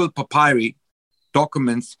bilingual papyri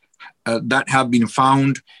documents that have been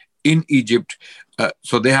found in Egypt.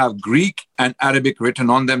 So they have Greek and Arabic written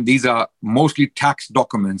on them. These are mostly tax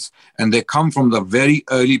documents, and they come from the very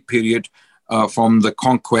early period from the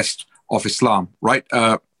conquest of Islam, right?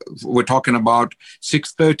 We're talking about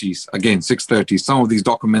 630s, again, 630s. Some of these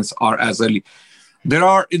documents are as early. There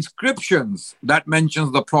are inscriptions that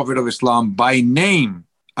mentions the Prophet of Islam by name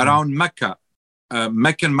around Mecca,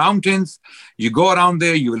 Meccan mountains. You go around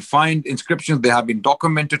there, you will find inscriptions. They have been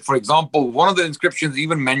documented. For example, one of the inscriptions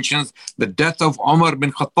even mentions the death of Umar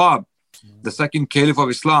bin Khattab, the second caliph of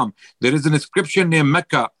Islam. There is an inscription near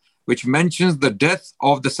Mecca which mentions the death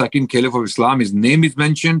of the second caliph of Islam. His name is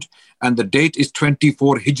mentioned, and the date is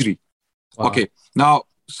 24 Hijri. Wow. Okay, now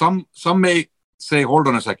some may say, hold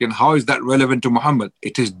on a second, how is that relevant to Muhammad?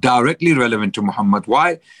 It is directly relevant to Muhammad.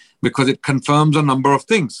 Why? Because it confirms a number of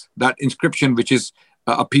things. That inscription, which is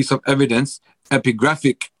a piece of evidence,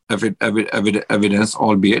 epigraphic evidence,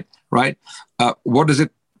 albeit, right? What does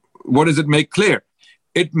it make clear?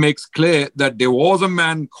 It makes clear that there was a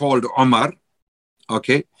man called Umar,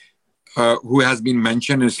 okay, who has been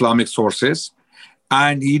mentioned in Islamic sources,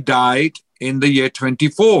 and he died in the year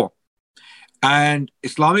 24. And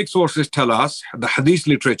Islamic sources tell us, the hadith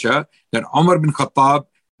literature, that Umar bin Khattab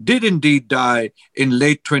did indeed die in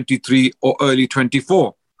late 23 or early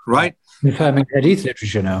 24, right? Confirming hadith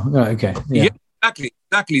literature now. Oh, okay. Yeah,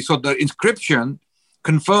 exactly. So the inscription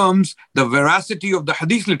confirms the veracity of the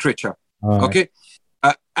hadith literature, okay?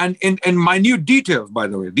 And in minute details, by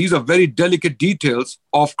the way, these are very delicate details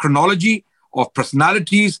of chronology, of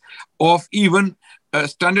personalities, of even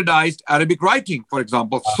standardized Arabic writing, for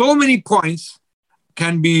example. So many points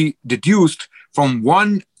can be deduced from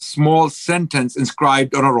one small sentence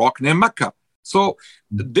inscribed on a rock near Mecca. So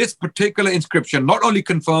this particular inscription not only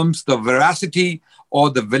confirms the veracity or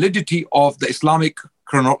the validity of the Islamic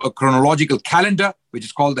chronological calendar, which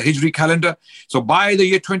is called the Hijri calendar. So by the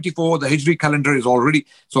year 24, the Hijri calendar is already...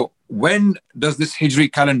 So when does this Hijri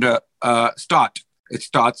calendar start? It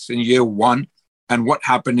starts in year 1. And what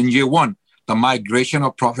happened in year 1? The migration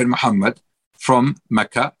of Prophet Muhammad from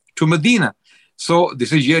Mecca to Medina. So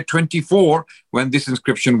this is year 24 when this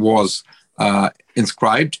inscription was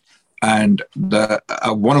inscribed. And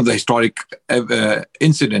one of the historic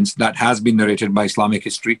incidents that has been narrated by Islamic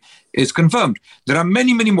history is confirmed. There are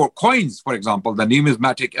many, many more coins, for example, the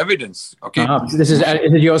numismatic evidence. Okay, this is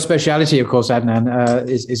your speciality, of course, Adnan,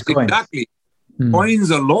 is coins. Exactly. Coins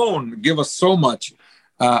alone give us so much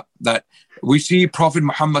that we see Prophet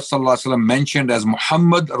Muhammad sallallahu alaihi wasallam mentioned as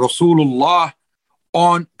Muhammad Rasulullah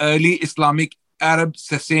on early Islamic Arab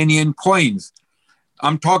Sasanian coins.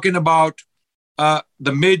 I'm talking about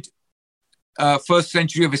the mid first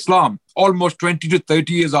century of Islam, almost 20 to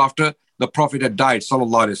 30 years after the Prophet had died,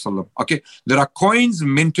 sallallahu alaihi wasallam. Okay, there are coins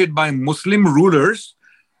minted by Muslim rulers.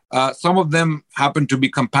 Some of them happen to be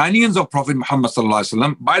companions of Prophet Muhammad sallallahu alaihi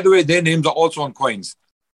wasallam. By the way, their names are also on coins.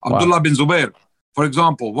 Wow. Abdullah bin Zubair, for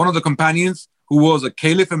example, one of the companions who was a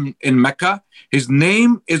caliph in Mecca, his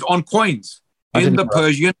name is on coins in the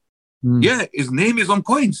Persian. Yeah, his name is on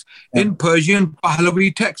coins in Persian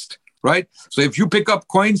Pahlavi text, right? So if you pick up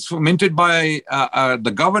coins minted by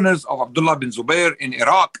the governors of Abdullah bin Zubair in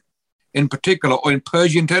Iraq, in particular, or in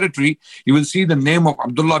Persian territory, you will see the name of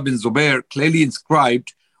Abdullah bin Zubair clearly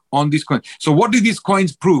inscribed on these coins. So what do these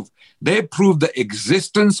coins prove? They prove the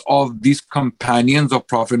existence of these companions of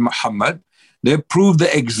Prophet Muhammad. They prove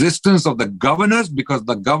the existence of the governors, because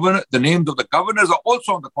the names of the governors are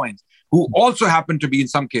also on the coins, who also happen to be, in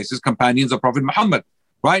some cases, companions of Prophet Muhammad,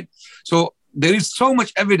 right? So there is so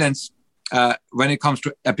much evidence when it comes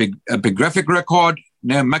to epigraphic record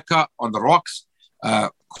near Mecca on the rocks,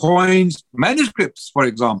 coins, manuscripts, for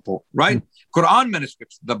example, right? Quran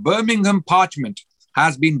manuscripts. The Birmingham parchment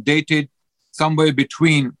has been dated somewhere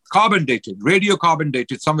between, radiocarbon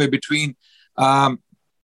dated somewhere between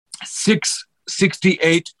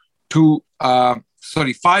 568 to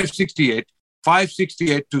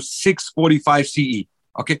 645 CE.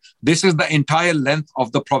 Okay, this is the entire length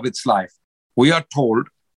of the Prophet's life. We are told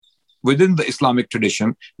within the Islamic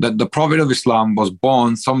tradition that the Prophet of Islam was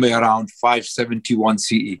born somewhere around 571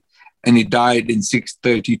 CE and he died in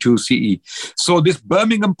 632 CE. So this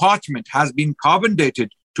Birmingham parchment has been carbon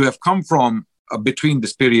dated to have come from between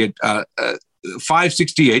this period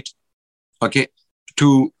 568, okay,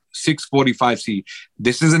 to 645 CE.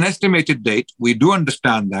 This is an estimated date. We do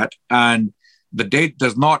understand that, and the date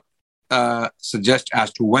does not suggest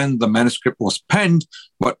as to when the manuscript was penned,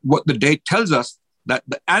 but what the date tells us that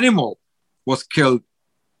the animal was killed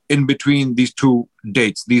in between these two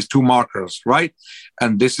dates, these two markers, right?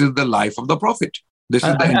 And this is the life of the Prophet. This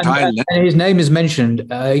is the entire... And his name is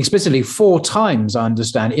mentioned explicitly 4 times, I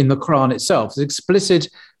understand, in the Quran itself. There's explicit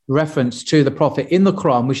reference to the Prophet in the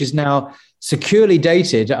Quran, which is now securely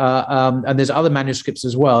dated, and there's other manuscripts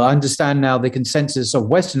as well. I understand now the consensus of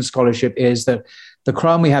Western scholarship is that the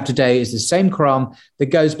Quran we have today is the same Quran that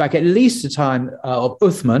goes back at least the time of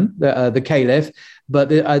Uthman, the caliph, but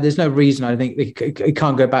there's no reason, I think, it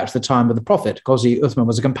can't go back to the time of the Prophet, because Uthman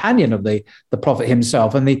was a companion of the Prophet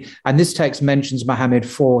himself. And this text mentions Muhammad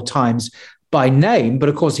 4 times by name, but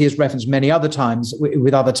of course he has referenced many other times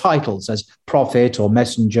with other titles as prophet or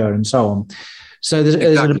messenger and so on. So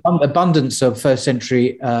there's an abundance of first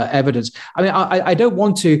century evidence. I mean, I don't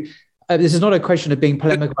want to, this is not a question of being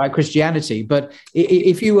polemic about Christianity, but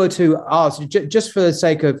if you were to ask, just for the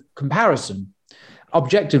sake of comparison,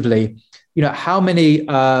 objectively, how many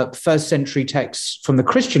first century texts from the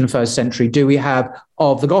Christian first century do we have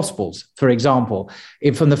of the Gospels, for example?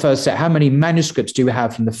 From the first set, how many manuscripts do we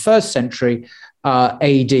have from the first century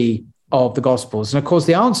AD of the Gospels? And of course,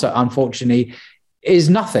 the answer, unfortunately, is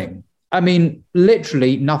nothing. I mean,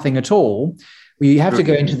 literally nothing at all. You have to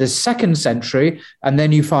go into the second century, and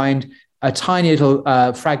then you find a tiny little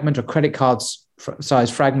fragment, a credit card size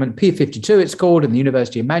fragment, P52 it's called, in the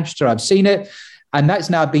University of Manchester. I've seen it. And that's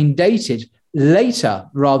now been dated later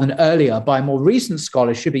rather than earlier by more recent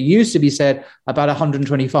scholarship. It used to be said about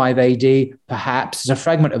 125 AD, perhaps. It's a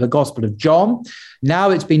fragment of the Gospel of John. Now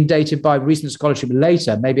it's been dated by recent scholarship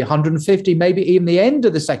later, maybe 150, maybe even the end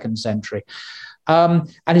of the second century. And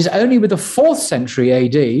it's only with the 4th century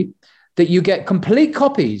AD that you get complete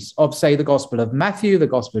copies of, say, the Gospel of Matthew, the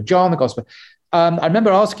Gospel of John, the Gospel. I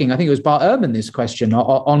remember asking, I think it was Bar Ehrman, this question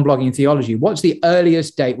on Blogging Theology. What's the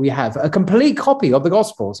earliest date we have? A complete copy of the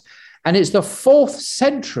Gospels. And it's the 4th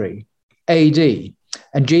century AD.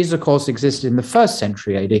 And Jesus, of course, existed in the 1st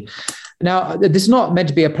century AD. Now, this is not meant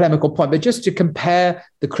to be a polemical point, but just to compare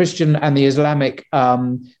the Christian and the Islamic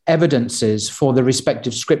evidences for the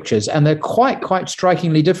respective scriptures. And they're quite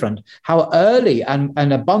strikingly different. How early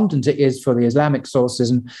and abundant it is for the Islamic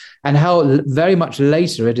sources, and how very much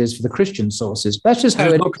later it is for the Christian sources. That's just how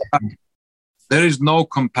it is. There is no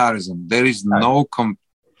comparison. There is no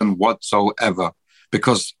comparison whatsoever.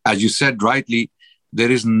 Because, as you said rightly,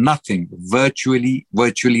 there is nothing, virtually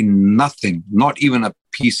nothing, not even a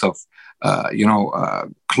piece of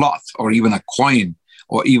cloth, or even a coin,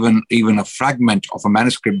 or even a fragment of a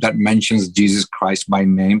manuscript that mentions Jesus Christ by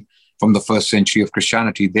name from the 1st century of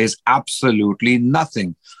Christianity. There's absolutely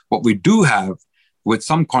nothing. What we do have, with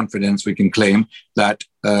some confidence, we can claim that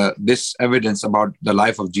this evidence about the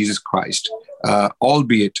life of Jesus Christ,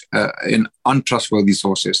 albeit in untrustworthy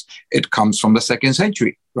sources, it comes from the 2nd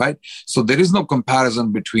century, right? So there is no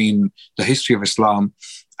comparison between the history of Islam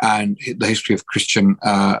and the history of Christian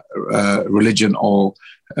religion, or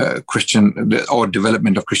Christian or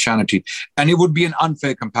development of Christianity. And it would be an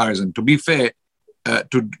unfair comparison. To be fair,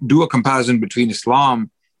 to do a comparison between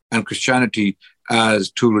Islam and Christianity as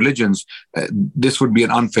two religions, this would be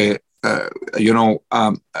an unfair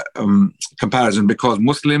comparison, because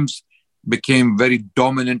Muslims became very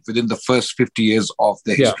dominant within the first 50 years of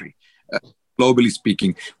their history. Globally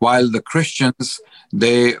speaking, while the Christians,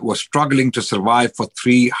 they were struggling to survive for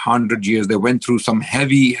 300 years. They went through some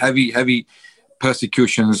heavy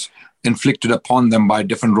persecutions inflicted upon them by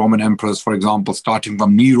different Roman emperors, for example, starting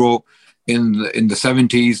from Nero in the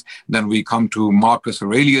 70s. Then we come to Marcus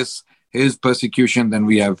Aurelius, his persecution. Then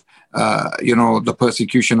we have, the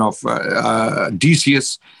persecution of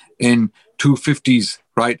Decius in 250s,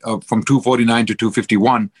 right, from 249 to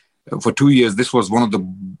 251. For 2 years, this was one of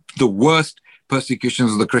the worst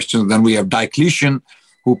persecutions of the Christians. Then we have Diocletian,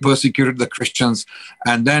 who persecuted the Christians.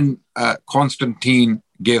 And then Constantine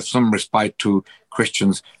gave some respite to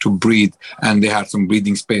Christians to breathe, and they had some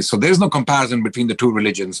breathing space. So there's no comparison between the two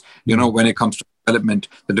religions, when it comes to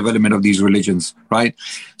the development of these religions, right?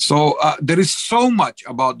 So there is so much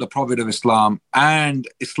about the Prophet of Islam and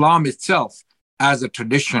Islam itself as a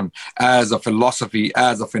tradition, as a philosophy,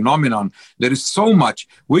 as a phenomenon. There is so much.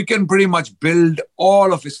 We can pretty much build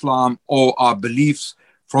all of Islam or our beliefs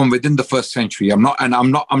from within the 1st century. I'm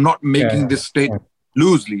not making this statement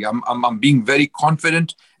loosely. I'm being very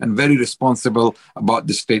confident and very responsible about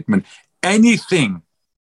this statement. Anything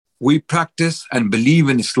we practice and believe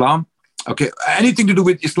in Islam, anything to do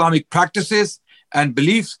with Islamic practices and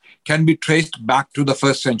beliefs can be traced back to the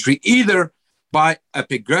 1st century, either by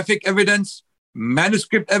epigraphic evidence,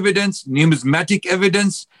 manuscript evidence, numismatic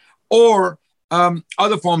evidence, or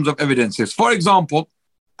other forms of evidences. For example,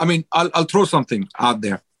 I'll throw something out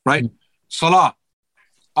there, right? Salah,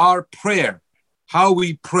 our prayer, how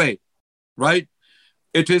we pray, right?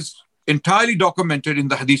 It is entirely documented in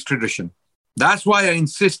the Hadith tradition. That's why I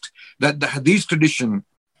insist that the Hadith tradition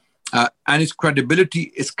and its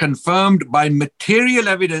credibility is confirmed by material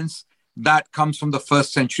evidence that comes from the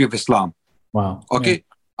 1st century of Islam. Wow. Okay. Yeah.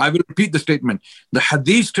 I will repeat the statement. The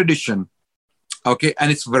Hadith tradition,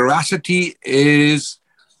 and its veracity is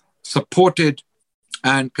supported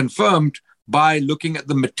and confirmed by looking at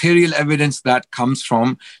the material evidence that comes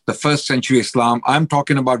from the first century Islam. I'm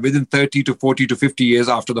talking about within 30 to 40 to 50 years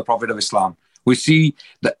after the Prophet of Islam. We see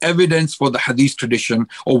the evidence for the hadith tradition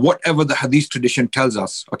or whatever the hadith tradition tells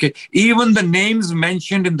us. Okay, even the names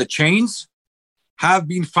mentioned in the chains have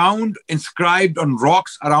been found inscribed on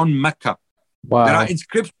rocks around Mecca. Wow. There are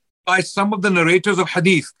inscriptions by some of the narrators of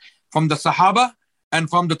hadith from the Sahaba and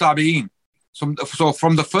from the Tabi'een. So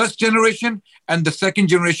from the first generation and the second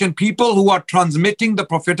generation, people who are transmitting the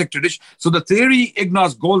prophetic tradition. So the theory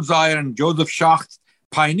Ignaz Goldziher and Joseph Schacht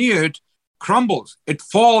pioneered crumbles. It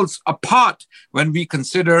falls apart when we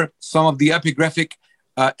consider some of the epigraphic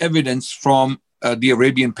evidence from the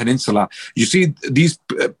Arabian Peninsula. You see these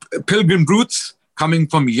pilgrim routes coming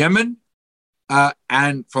from Yemen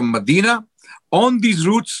and from Medina. On these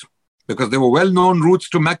routes, because they were well-known routes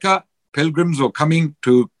to Mecca, pilgrims were coming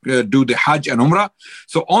to do the Hajj and Umrah.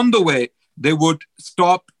 So on the way, they would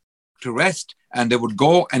stop to rest and they would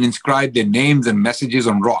go and inscribe their names and messages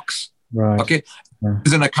on rocks. Right. Okay. Yeah.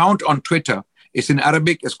 There's an account on Twitter. It's in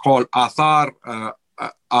Arabic. It's called Athar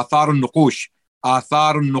al-Nuqush.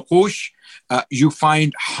 Athar al-Nuqush. You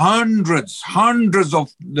find hundreds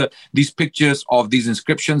of these pictures of these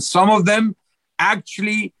inscriptions. Some of them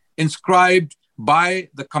actually inscribed by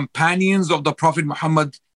the companions of the Prophet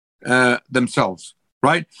Muhammad themselves,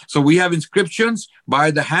 right? So we have inscriptions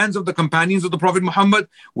by the hands of the companions of the Prophet Muhammad.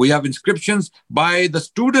 We have inscriptions by the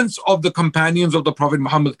students of the companions of the Prophet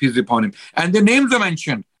Muhammad, peace be upon him. And their names are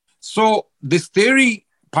mentioned. So this theory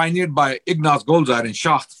pioneered by Ignaz Goldziher and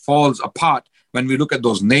Schacht falls apart when we look at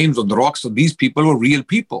those names on the rocks. So these people were real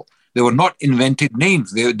people. They were not invented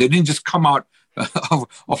names. They didn't just come out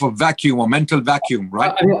of a vacuum or mental vacuum,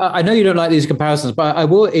 right? I know you don't like these comparisons, but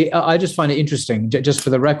I just find it interesting, just for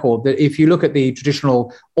the record, that if you look at the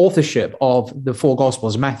traditional authorship of the four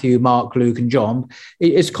Gospels, Matthew, Mark, Luke, and John,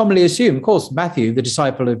 it's commonly assumed, of course, Matthew, the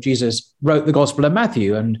disciple of Jesus, wrote the Gospel of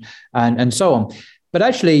Matthew and so on. But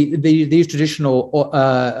actually, these traditional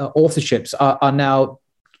authorships are now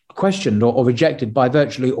questioned or rejected by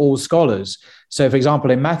virtually all scholars. So, for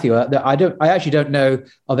example, in Matthew, I actually don't know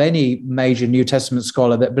of any major New Testament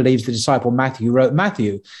scholar that believes the disciple Matthew wrote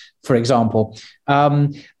Matthew, for example.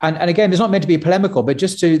 And again, it's not meant to be polemical, but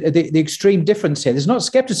just to the extreme difference here. There's not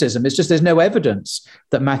skepticism. It's just there's no evidence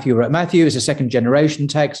that Matthew wrote Matthew. Is a second generation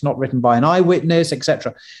text, not written by an eyewitness,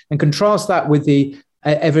 etc. And contrast that with the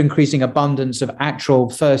ever-increasing abundance of actual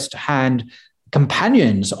first-hand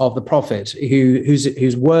companions of the prophet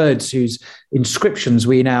whose words, whose inscriptions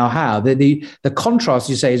we now have. The contrast,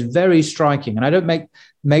 you say, is very striking. And I don't make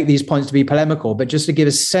these points to be polemical, but just to give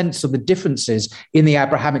a sense of the differences in the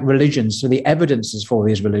Abrahamic religions. So the evidences for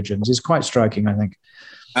these religions is quite striking, I think.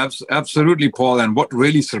 Absolutely, Paul. And what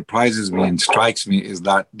really surprises me and strikes me is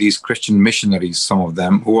that these Christian missionaries, some of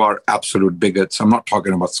them who are absolute bigots, I'm not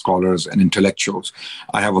talking about scholars and intellectuals.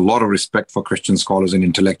 I have a lot of respect for Christian scholars and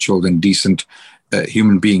intellectuals and decent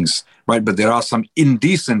human beings, right? But there are some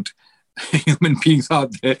indecent human beings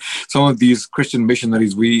out there. Some of these Christian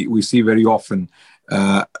missionaries we see very often.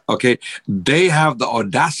 Okay, they have the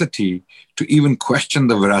audacity to even question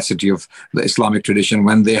the veracity of the Islamic tradition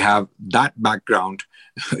when they have that background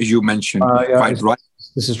you mentioned, quite right.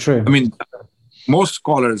 This is true. I mean, most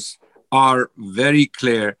scholars are very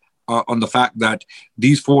clear on the fact that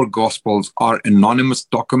these four Gospels are anonymous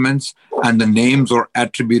documents and the names are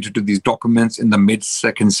attributed to these documents in the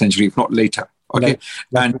mid-2nd century, if not later. Okay,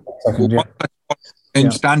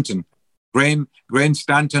 Stanton, Graham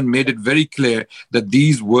Stanton made it very clear that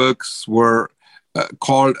these works were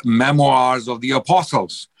called memoirs of the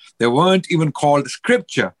apostles. They weren't even called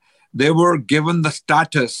scripture. They were given the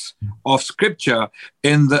status of scripture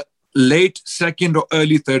in the late 2nd or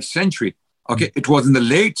early 3rd century. Okay, it was in the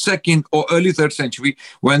late 2nd or early 3rd century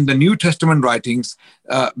when the New Testament writings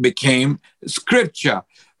became scripture.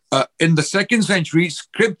 In the 2nd century,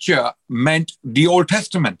 scripture meant the Old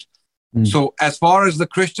Testament. So as far as the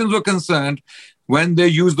Christians were concerned, when they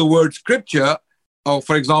used the word scripture,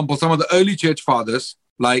 for example, some of the early church fathers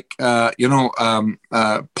like,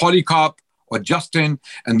 Polycarp or Justin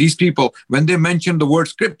and these people, when they mentioned the word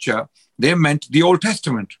scripture, they meant the Old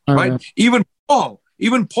Testament, right? Even Paul,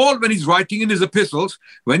 when he's writing in his epistles,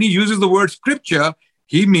 when he uses the word scripture,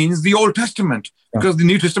 he means the Old Testament because the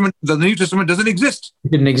New Testament doesn't exist.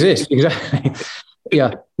 It didn't exist, exactly.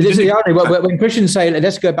 Yeah. This is when Christians say,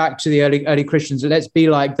 let's go back to the early Christians, let's be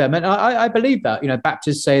like them. And I believe that,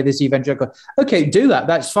 Baptists say this, evangelical, okay, do that.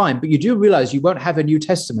 That's fine. But you do realize you won't have a New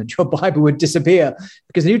Testament. Your Bible would disappear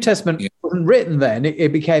because the New Testament wasn't written then.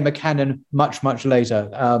 It became a canon much, much later.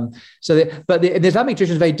 But the Islamic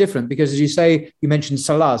tradition is very different because, as you say, you mentioned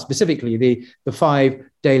Salah, specifically the 5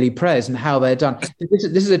 daily prayers and how they're done.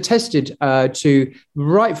 This is attested to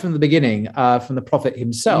right from the beginning from the Prophet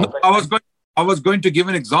himself. No, I was going to give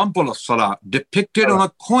an example of Salah depicted on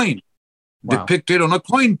a coin. Wow. Depicted on a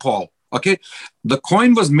coin, Paul. Okay. The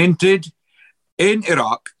coin was minted in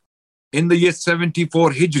Iraq in the year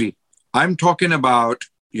 74 Hijri. I'm talking about,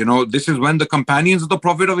 this is when the companions of the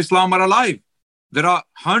Prophet of Islam are alive. There are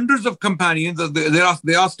hundreds of companions.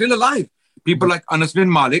 They are still alive. People like Anas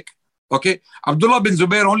bin Malik. Okay. Abdullah bin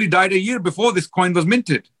Zubair only died a year before this coin was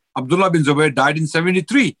minted. Abdullah bin Zubair died in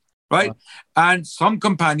 73. Right? And some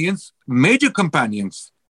companions, major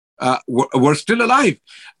companions, were still alive.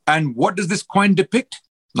 And what does this coin depict?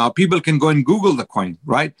 Now, people can go and Google the coin,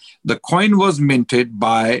 right? The coin was minted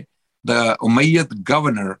by the Umayyad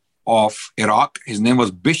governor of Iraq. His name was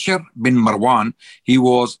Bishr bin Marwan. He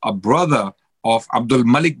was a brother of Abdul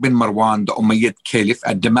Malik bin Marwan, the Umayyad caliph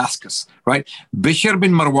at Damascus, right? Bishr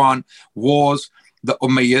bin Marwan was the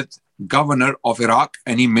Umayyad governor of Iraq,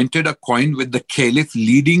 and he minted a coin with the caliph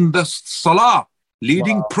leading the salah,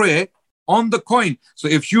 prayer on the coin. So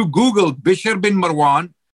if you Google Bishr bin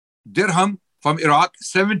Marwan, dirham from Iraq,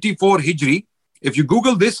 74 Hijri, if you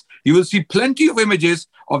Google this, you will see plenty of images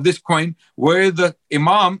of this coin where the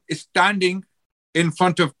imam is standing in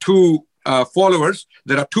front of 2 followers.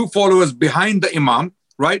 There are 2 followers behind the imam,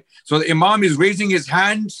 right? So the imam is raising his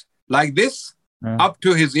hands like this, up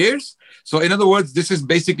to his ears. So in other words, this is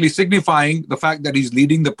basically signifying the fact that he's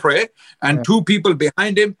leading the prayer, and 2 people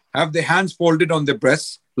behind him have their hands folded on their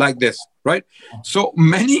breasts like this, right? So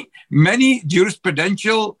many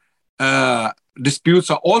jurisprudential disputes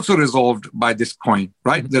are also resolved by this coin,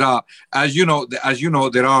 right? There are, as you know,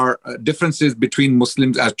 there are differences between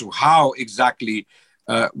Muslims as to how exactly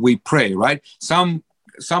we pray, right?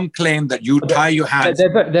 Some claim that you tie your hands.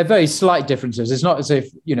 They're very slight differences. It's not as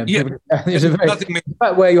if, there's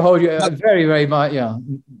a where you hold your very, very much. Yeah.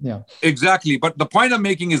 Exactly. But the point I'm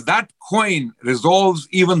making is that coin resolves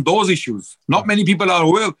even those issues. Not many people are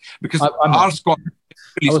aware because our scholars,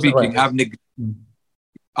 speaking,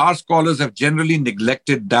 our scholars have generally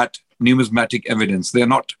neglected that numismatic evidence.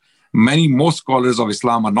 Most scholars of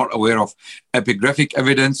Islam are not aware of epigraphic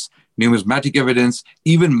evidence, numismatic evidence,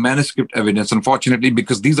 even manuscript evidence, unfortunately,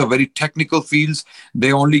 because these are very technical fields.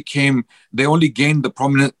 They only gained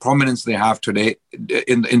the prominence they have today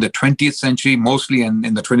in the 20th century, mostly, and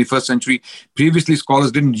in the 21st century. Previously,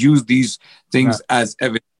 scholars didn't use these things as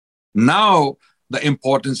evidence. Now, the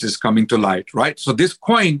importance is coming to light, right? So this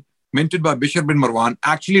coin, minted by Bishr bin Marwan,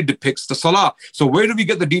 actually depicts the Salah. So where do we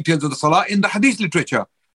get the details of the Salah? In the Hadith literature.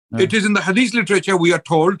 It is in the Hadith literature we are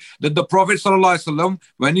told that the Prophet ﷺ,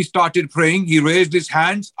 when he started praying, he raised his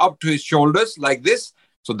hands up to his shoulders like this.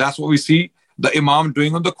 So that's what we see the Imam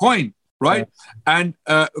doing on the coin, right? And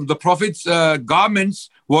the Prophet's garments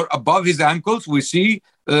were above his ankles. We see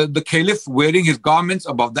the Caliph wearing his garments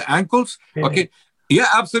above the ankles. Okay. Yeah,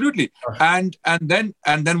 absolutely. And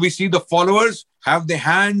then we see the followers have their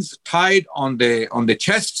hands tied on the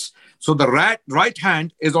chests. So the right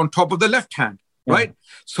hand is on top of the left hand. Right,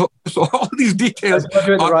 so all these details are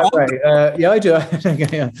the right way. I do.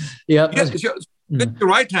 With your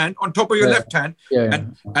right hand on top of your left hand,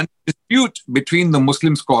 and the dispute between the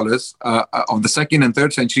Muslim scholars of the 2nd and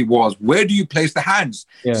 3rd century was, where do you place the hands?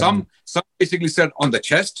 Some basically said on the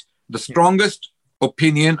chest. The strongest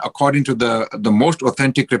opinion, according to the most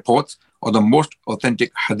authentic reports or the most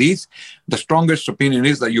authentic hadith, the strongest opinion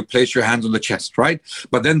is that you place your hands on the chest, right?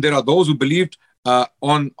 But then there are those who believed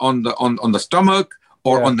on the stomach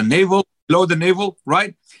or on the navel, below the navel,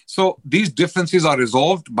 right? So these differences are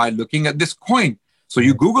resolved by looking at this coin. So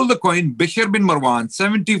you Google the coin, Bishr bin Marwan,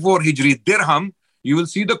 74 Hijri dirham, you will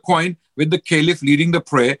see the coin with the caliph leading the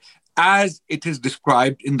prayer as it is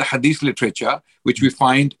described in the hadith literature, which we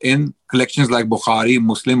find in collections like Bukhari,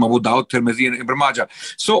 Muslim, Abu Dawud, Tirmidhi, and Ibn Majah.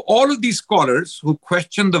 So all of these scholars who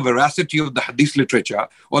question the veracity of the hadith literature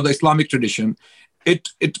or the Islamic tradition, it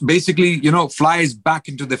basically, flies back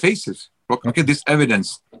into their faces. Okay, this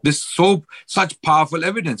evidence, such powerful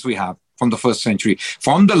evidence we have from the 1st century,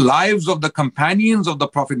 from the lives of the companions of the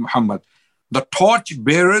Prophet Muhammad, the torch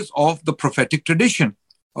bearers of the prophetic tradition.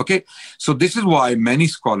 Okay, so this is why many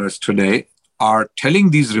scholars today are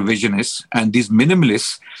telling these revisionists and these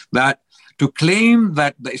minimalists that to claim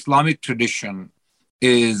that the Islamic tradition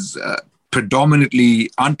is predominantly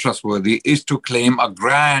untrustworthy, is to claim a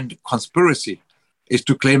grand conspiracy,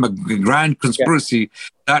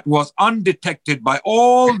 that was undetected by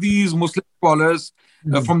all these Muslim scholars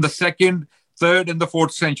from the 2nd, 3rd, and the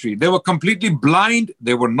 4th century. They were completely blind.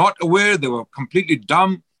 They were not aware. They were completely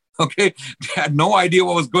dumb. Okay, they had no idea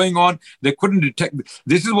what was going on. They couldn't detect.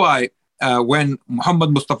 This is why when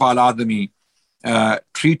Muhammad Mustafa al-Adami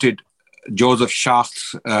treated Joseph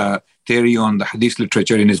Schacht's theory on the hadith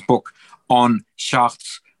literature in his book on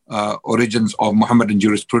Schacht's origins of Muhammadan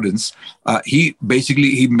jurisprudence, he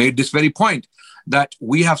made this very point, that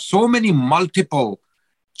we have so many multiple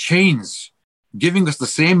chains giving us the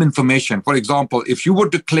same information. For example, if you were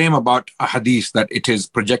to claim about a hadith that it is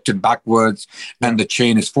projected backwards and the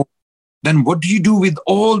chain is forward, then what do you do with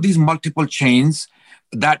all these multiple chains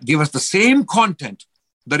that give us the same content?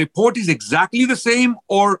 The report is exactly the same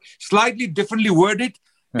or slightly differently worded.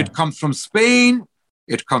 It comes from Spain,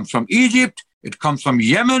 it comes from Egypt, it comes from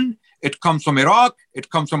Yemen, it comes from Iraq, it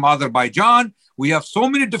comes from Azerbaijan. We have so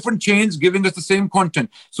many different chains giving us the same content.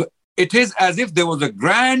 So it is as if there was a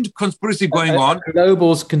grand conspiracy going on. A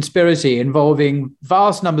global conspiracy involving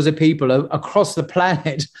vast numbers of people across the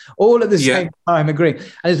planet, all at the same time agreeing.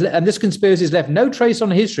 And this conspiracy has left no trace on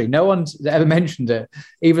history. No one's ever mentioned it,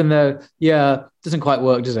 even though, it doesn't quite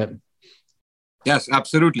work, does it? Yes,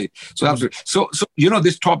 absolutely. So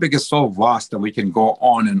this topic is so vast that we can go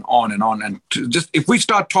on and on and on. And just if we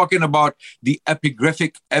start talking about the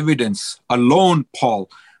epigraphic evidence alone, Paul,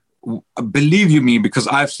 believe you me, because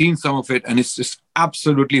I've seen some of it and it's just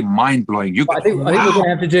absolutely mind-blowing. I think what we're going to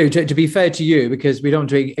have to do, to be fair to you, because we don't want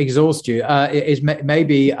to exhaust you, is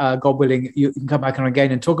maybe, God willing, you can come back on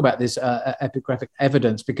again and talk about this epigraphic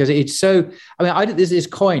evidence, because it's so, this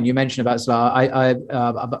coin you mentioned about Salah,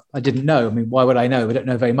 I didn't know. I mean, why would I know? I don't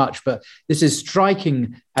know very much, but this is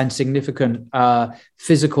striking and significant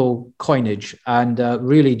physical coinage and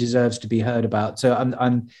really deserves to be heard about. So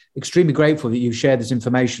I'm extremely grateful that you've shared this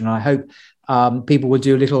information. And I hope people will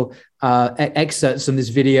do little excerpts from this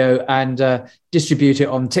video and distribute it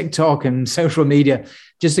on TikTok and social media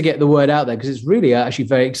just to get the word out there, because it's really actually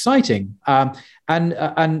very exciting. And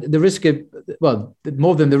the risk of,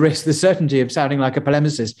 more than the risk, the certainty of sounding like a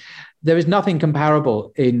polemicist, there is nothing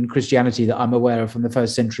comparable in Christianity that I'm aware of from the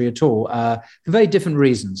 1st century at all, for very different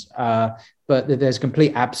reasons. But there's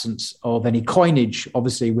complete absence of any coinage,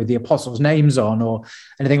 obviously, with the apostles' names on or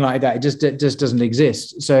anything like that. It just doesn't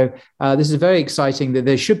exist. So this is very exciting that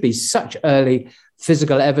there should be such early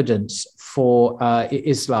physical evidence for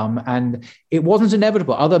Islam. And it wasn't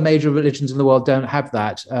inevitable. Other major religions in the world don't have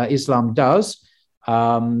that. Islam does.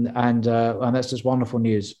 And that's just wonderful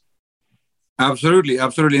news. Absolutely.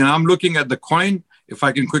 And I'm looking at the coin. If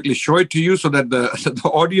I can quickly show it to you so that the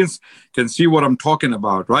audience can see what I'm talking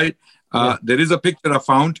about, right? There is a picture I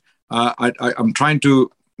found. I'm trying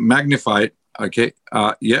to magnify it. Okay.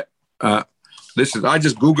 This is, I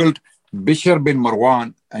just Googled Bishr bin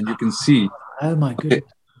Marwan and you can see. Oh my goodness.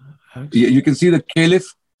 Okay. You can see the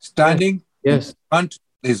caliph standing in front,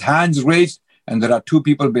 his hands raised, and there are two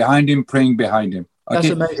people behind him praying behind him. Okay? That's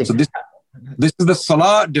amazing. So this is the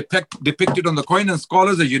Salah depicted on the coin, and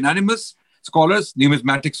scholars are unanimous. Scholars,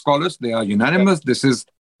 numismatic scholars, they are unanimous. This is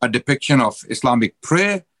a depiction of Islamic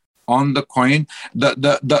prayer on the coin.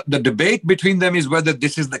 The debate between them is whether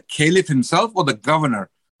this is the caliph himself or the governor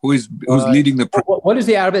who's leading the prayer. What is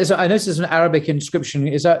the Arabic? I noticed there's an Arabic inscription.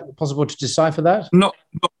 Is that possible to decipher that? No.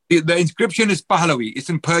 The inscription is Pahlavi. It's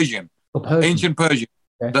in Persian, ancient Persian.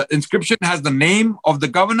 Okay. The inscription has the name of the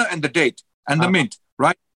governor and the date and the mint,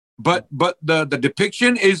 right? But the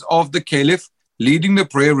depiction is of the caliph leading the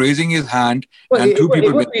prayer, raising his hand, and two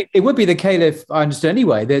people. It would be the caliph, I understand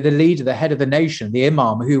anyway, the leader, the head of the nation, the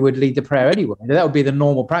imam, who would lead the prayer anyway. That would be the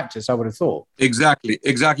normal practice, I would have thought. Exactly.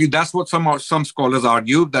 That's what some scholars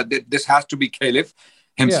argue, that this has to be caliph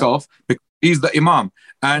himself, because he's the imam.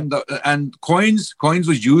 And coins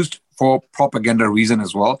was used for propaganda reason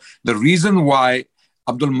as well. The reason why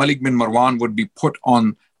Abdul Malik bin Marwan would be put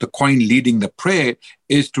on the coin leading the prayer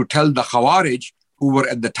is to tell the Khawarij, who were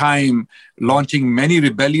at the time launching many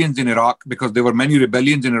rebellions in Iraq, because there were many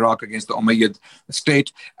rebellions in Iraq against the Umayyad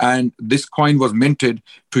state. And this coin was minted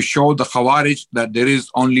to show the Khawarij that there is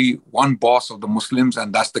only one boss of the Muslims,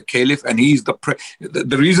 and that's the caliph. And he's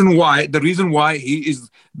the reason why he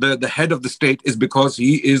is the head of the state is because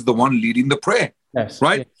he is the one leading the prayer. Yes.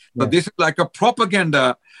 Right? So this is like a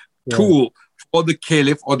propaganda tool for the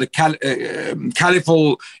caliph or the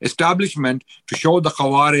caliphal establishment to show the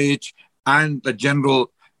Khawarij and the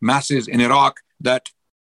general masses in Iraq that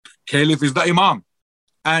caliph is the imam.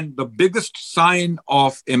 And the biggest sign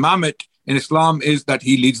of imamate in Islam is that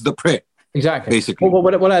he leads the prayer. Exactly. Basically. Well,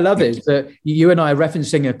 what I love is that you and I are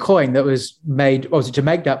referencing a coin that was made, obviously, to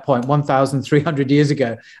make that point 1,300 years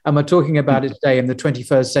ago, and we're talking about it today in the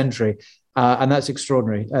 21st century, and that's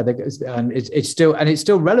extraordinary. And it's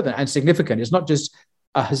still relevant and significant. It's not just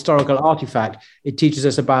a historical artifact. It teaches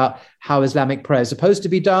us about how Islamic prayer is supposed to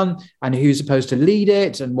be done and who's supposed to lead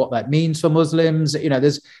it and what that means for Muslims.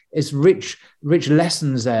 It's rich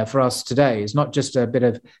lessons there for us today. It's not just a bit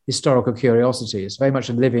of historical curiosity. It's very much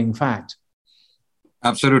a living fact.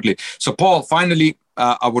 Absolutely. So, Paul, finally,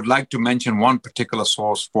 I would like to mention one particular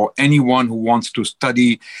source for anyone who wants to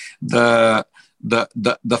study the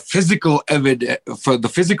physical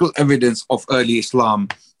evidence of early Islam.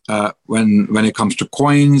 When it comes to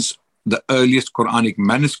coins, the earliest Quranic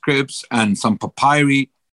manuscripts, and some papyri,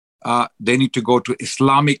 they need to go to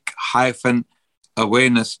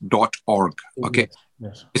islamic-awareness.org. Okay.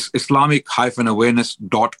 Yes.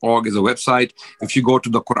 Islamic-awareness.org is a website. If you go to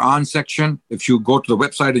the Quran section, if you go to the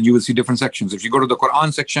website, and you will see different sections. If you go to the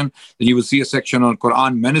Quran section, then you will see a section on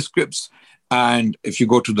Quran manuscripts. And if you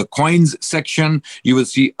go to the coins section, you will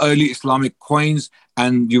see early Islamic coins,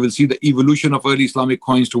 and you will see the evolution of early Islamic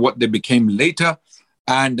coins to what they became later.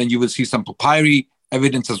 And then you will see some papyri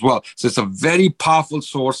evidence as well. So it's a very powerful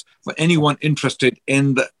source for anyone interested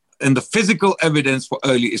in the physical evidence for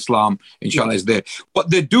early Islam, inshallah, is there.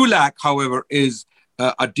 What they do lack, however, is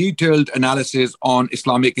a detailed analysis on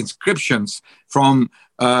Islamic inscriptions from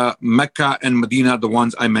Mecca and Medina, the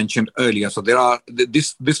ones I mentioned earlier. So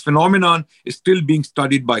this phenomenon is still being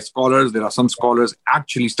studied by scholars. There are some scholars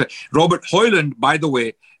actually Robert Hoyland, by the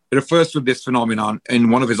way, refers to this phenomenon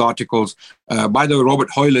in one of his articles. By the way,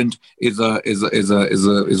 Robert Hoyland is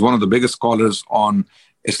one of the biggest scholars on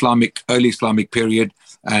early Islamic period.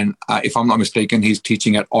 And if I'm not mistaken, he's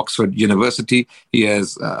teaching at Oxford University. He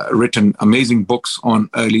has written amazing books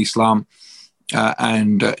on early Islam.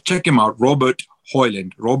 And check him out, Robert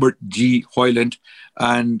G. Hoyland.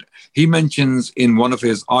 And he mentions in one of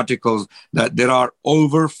his articles that there are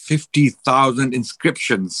over 50,000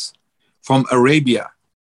 inscriptions from Arabia,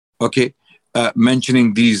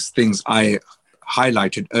 mentioning these things I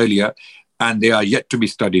highlighted earlier, and they are yet to be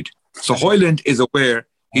studied. So Hoyland is aware.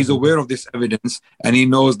 He's aware of this evidence, and he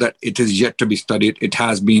knows that it is yet to be studied. It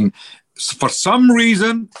has been, for some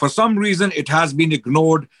reason, it has been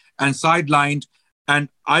ignored and sidelined. And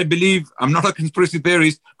I believe, I'm not a conspiracy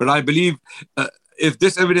theorist, but I believe if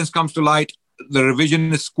this evidence comes to light, the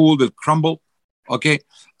revisionist school will crumble.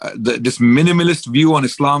 This minimalist view on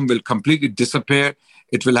Islam will completely disappear.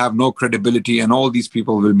 It will have no credibility, and all these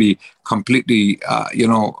people will be completely,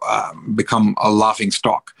 become a laughing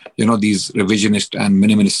stock, these revisionist and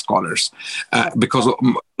minimalist scholars, because a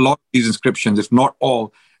lot of these inscriptions, if not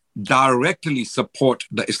all, directly support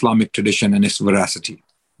the Islamic tradition and its veracity.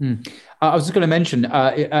 I was just going to mention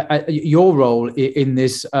your role in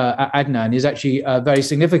this, Adnan, is actually very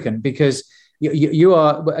significant, because you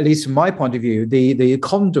are, at least from my point of view, the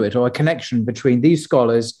conduit or a connection between these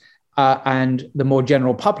scholars and the more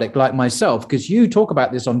general public like myself, because you talk about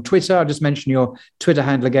this on Twitter. I just mentioned your Twitter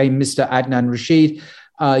handle again, Mr. Adnan Rashid.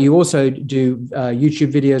 You also do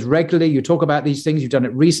YouTube videos regularly. You talk about these things. You've done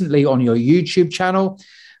it recently on your YouTube channel.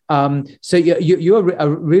 So you're a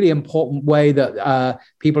really important way that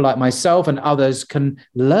people like myself and others can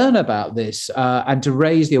learn about this and to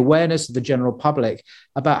raise the awareness of the general public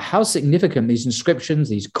about how significant these inscriptions,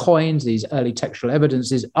 these coins, these early textual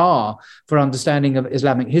evidences are for understanding of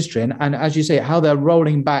Islamic history. And as you say, how they're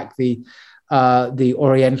rolling back the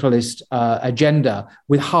Orientalist agenda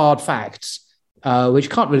with hard facts, which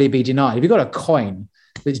can't really be denied. If you've got a coin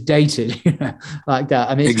that's dated, like that,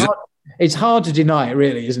 I mean, it's hard to deny it,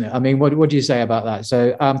 really, isn't it? I mean, what do you say about that?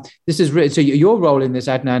 So this is really, so your role in this,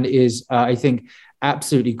 Adnan, is I think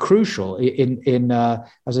absolutely crucial in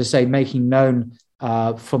as I say, making known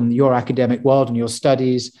from your academic world and your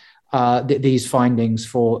studies these findings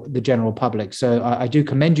for the general public. So I do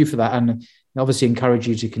commend you for that, and obviously encourage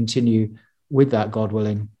you to continue with that, God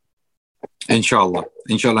willing. Inshallah.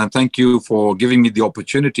 And thank you for giving me the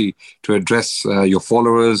opportunity to address your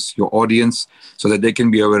followers, your audience, so that they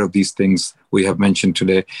can be aware of these things we have mentioned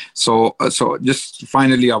today. So just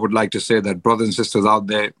finally, I would like to say that brothers and sisters out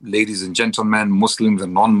there, ladies and gentlemen, Muslims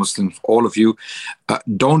and non-Muslims, all of you,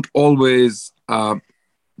 don't always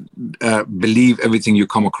believe everything you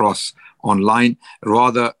come across online.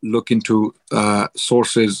 Rather, look into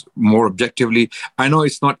sources more objectively. I know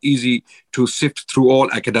it's not easy to sift through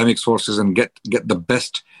all academic sources and get the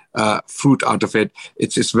best fruit out of it.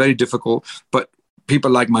 It's very difficult, but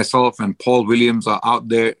people like myself and Paul Williams are out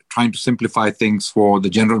there trying to simplify things for the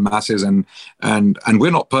general masses, and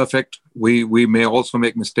we're not perfect. We may also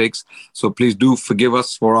make mistakes. So please do forgive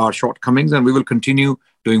us for our shortcomings, and we will continue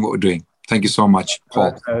doing what we're doing. Thank you so much,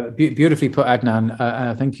 Paul. Beautifully put,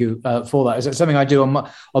 Adnan. Thank you for that. It's something I do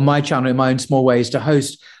on my channel in my own small ways to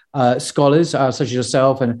host scholars such as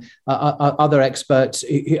yourself and other experts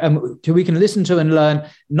who we can listen to and learn,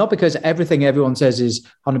 not because everything everyone says is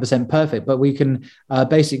 100% perfect, but we can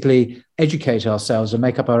basically educate ourselves and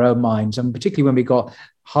make up our own minds. And particularly when we got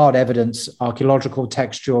hard evidence, archaeological,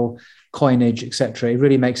 textual, coinage, etc., it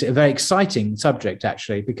really makes it a very exciting subject,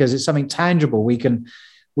 actually, because it's something tangible we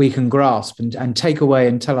can grasp and take away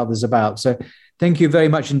and tell others about. So thank you very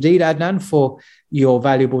much indeed, Adnan, for your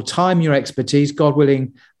valuable time, your expertise. God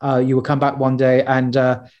willing, you will come back one day and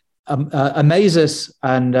amaze us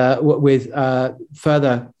and with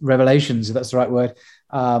further revelations, if that's the right word,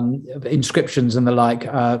 inscriptions and the like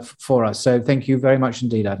for us. So thank you very much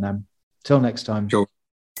indeed, Adnan. Till next time. Sure.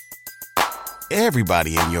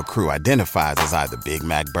 Everybody in your crew identifies as either Big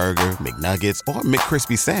Mac Burger, McNuggets, or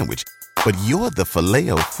McCrispy Sandwich. But you're the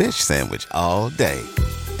Filet-O-Fish Sandwich all day.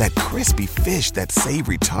 That crispy fish, that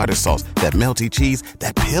savory tartar sauce, that melty cheese,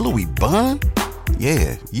 that pillowy bun.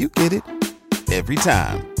 Yeah, you get it. Every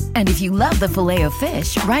time. And if you love the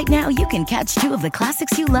Filet-O-Fish, right now you can catch two of the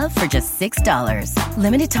classics you love for just $6.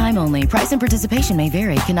 Limited time only. Price and participation may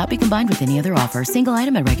vary. Cannot be combined with any other offer. Single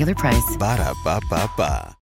item at regular price. Ba-da-ba-ba-ba.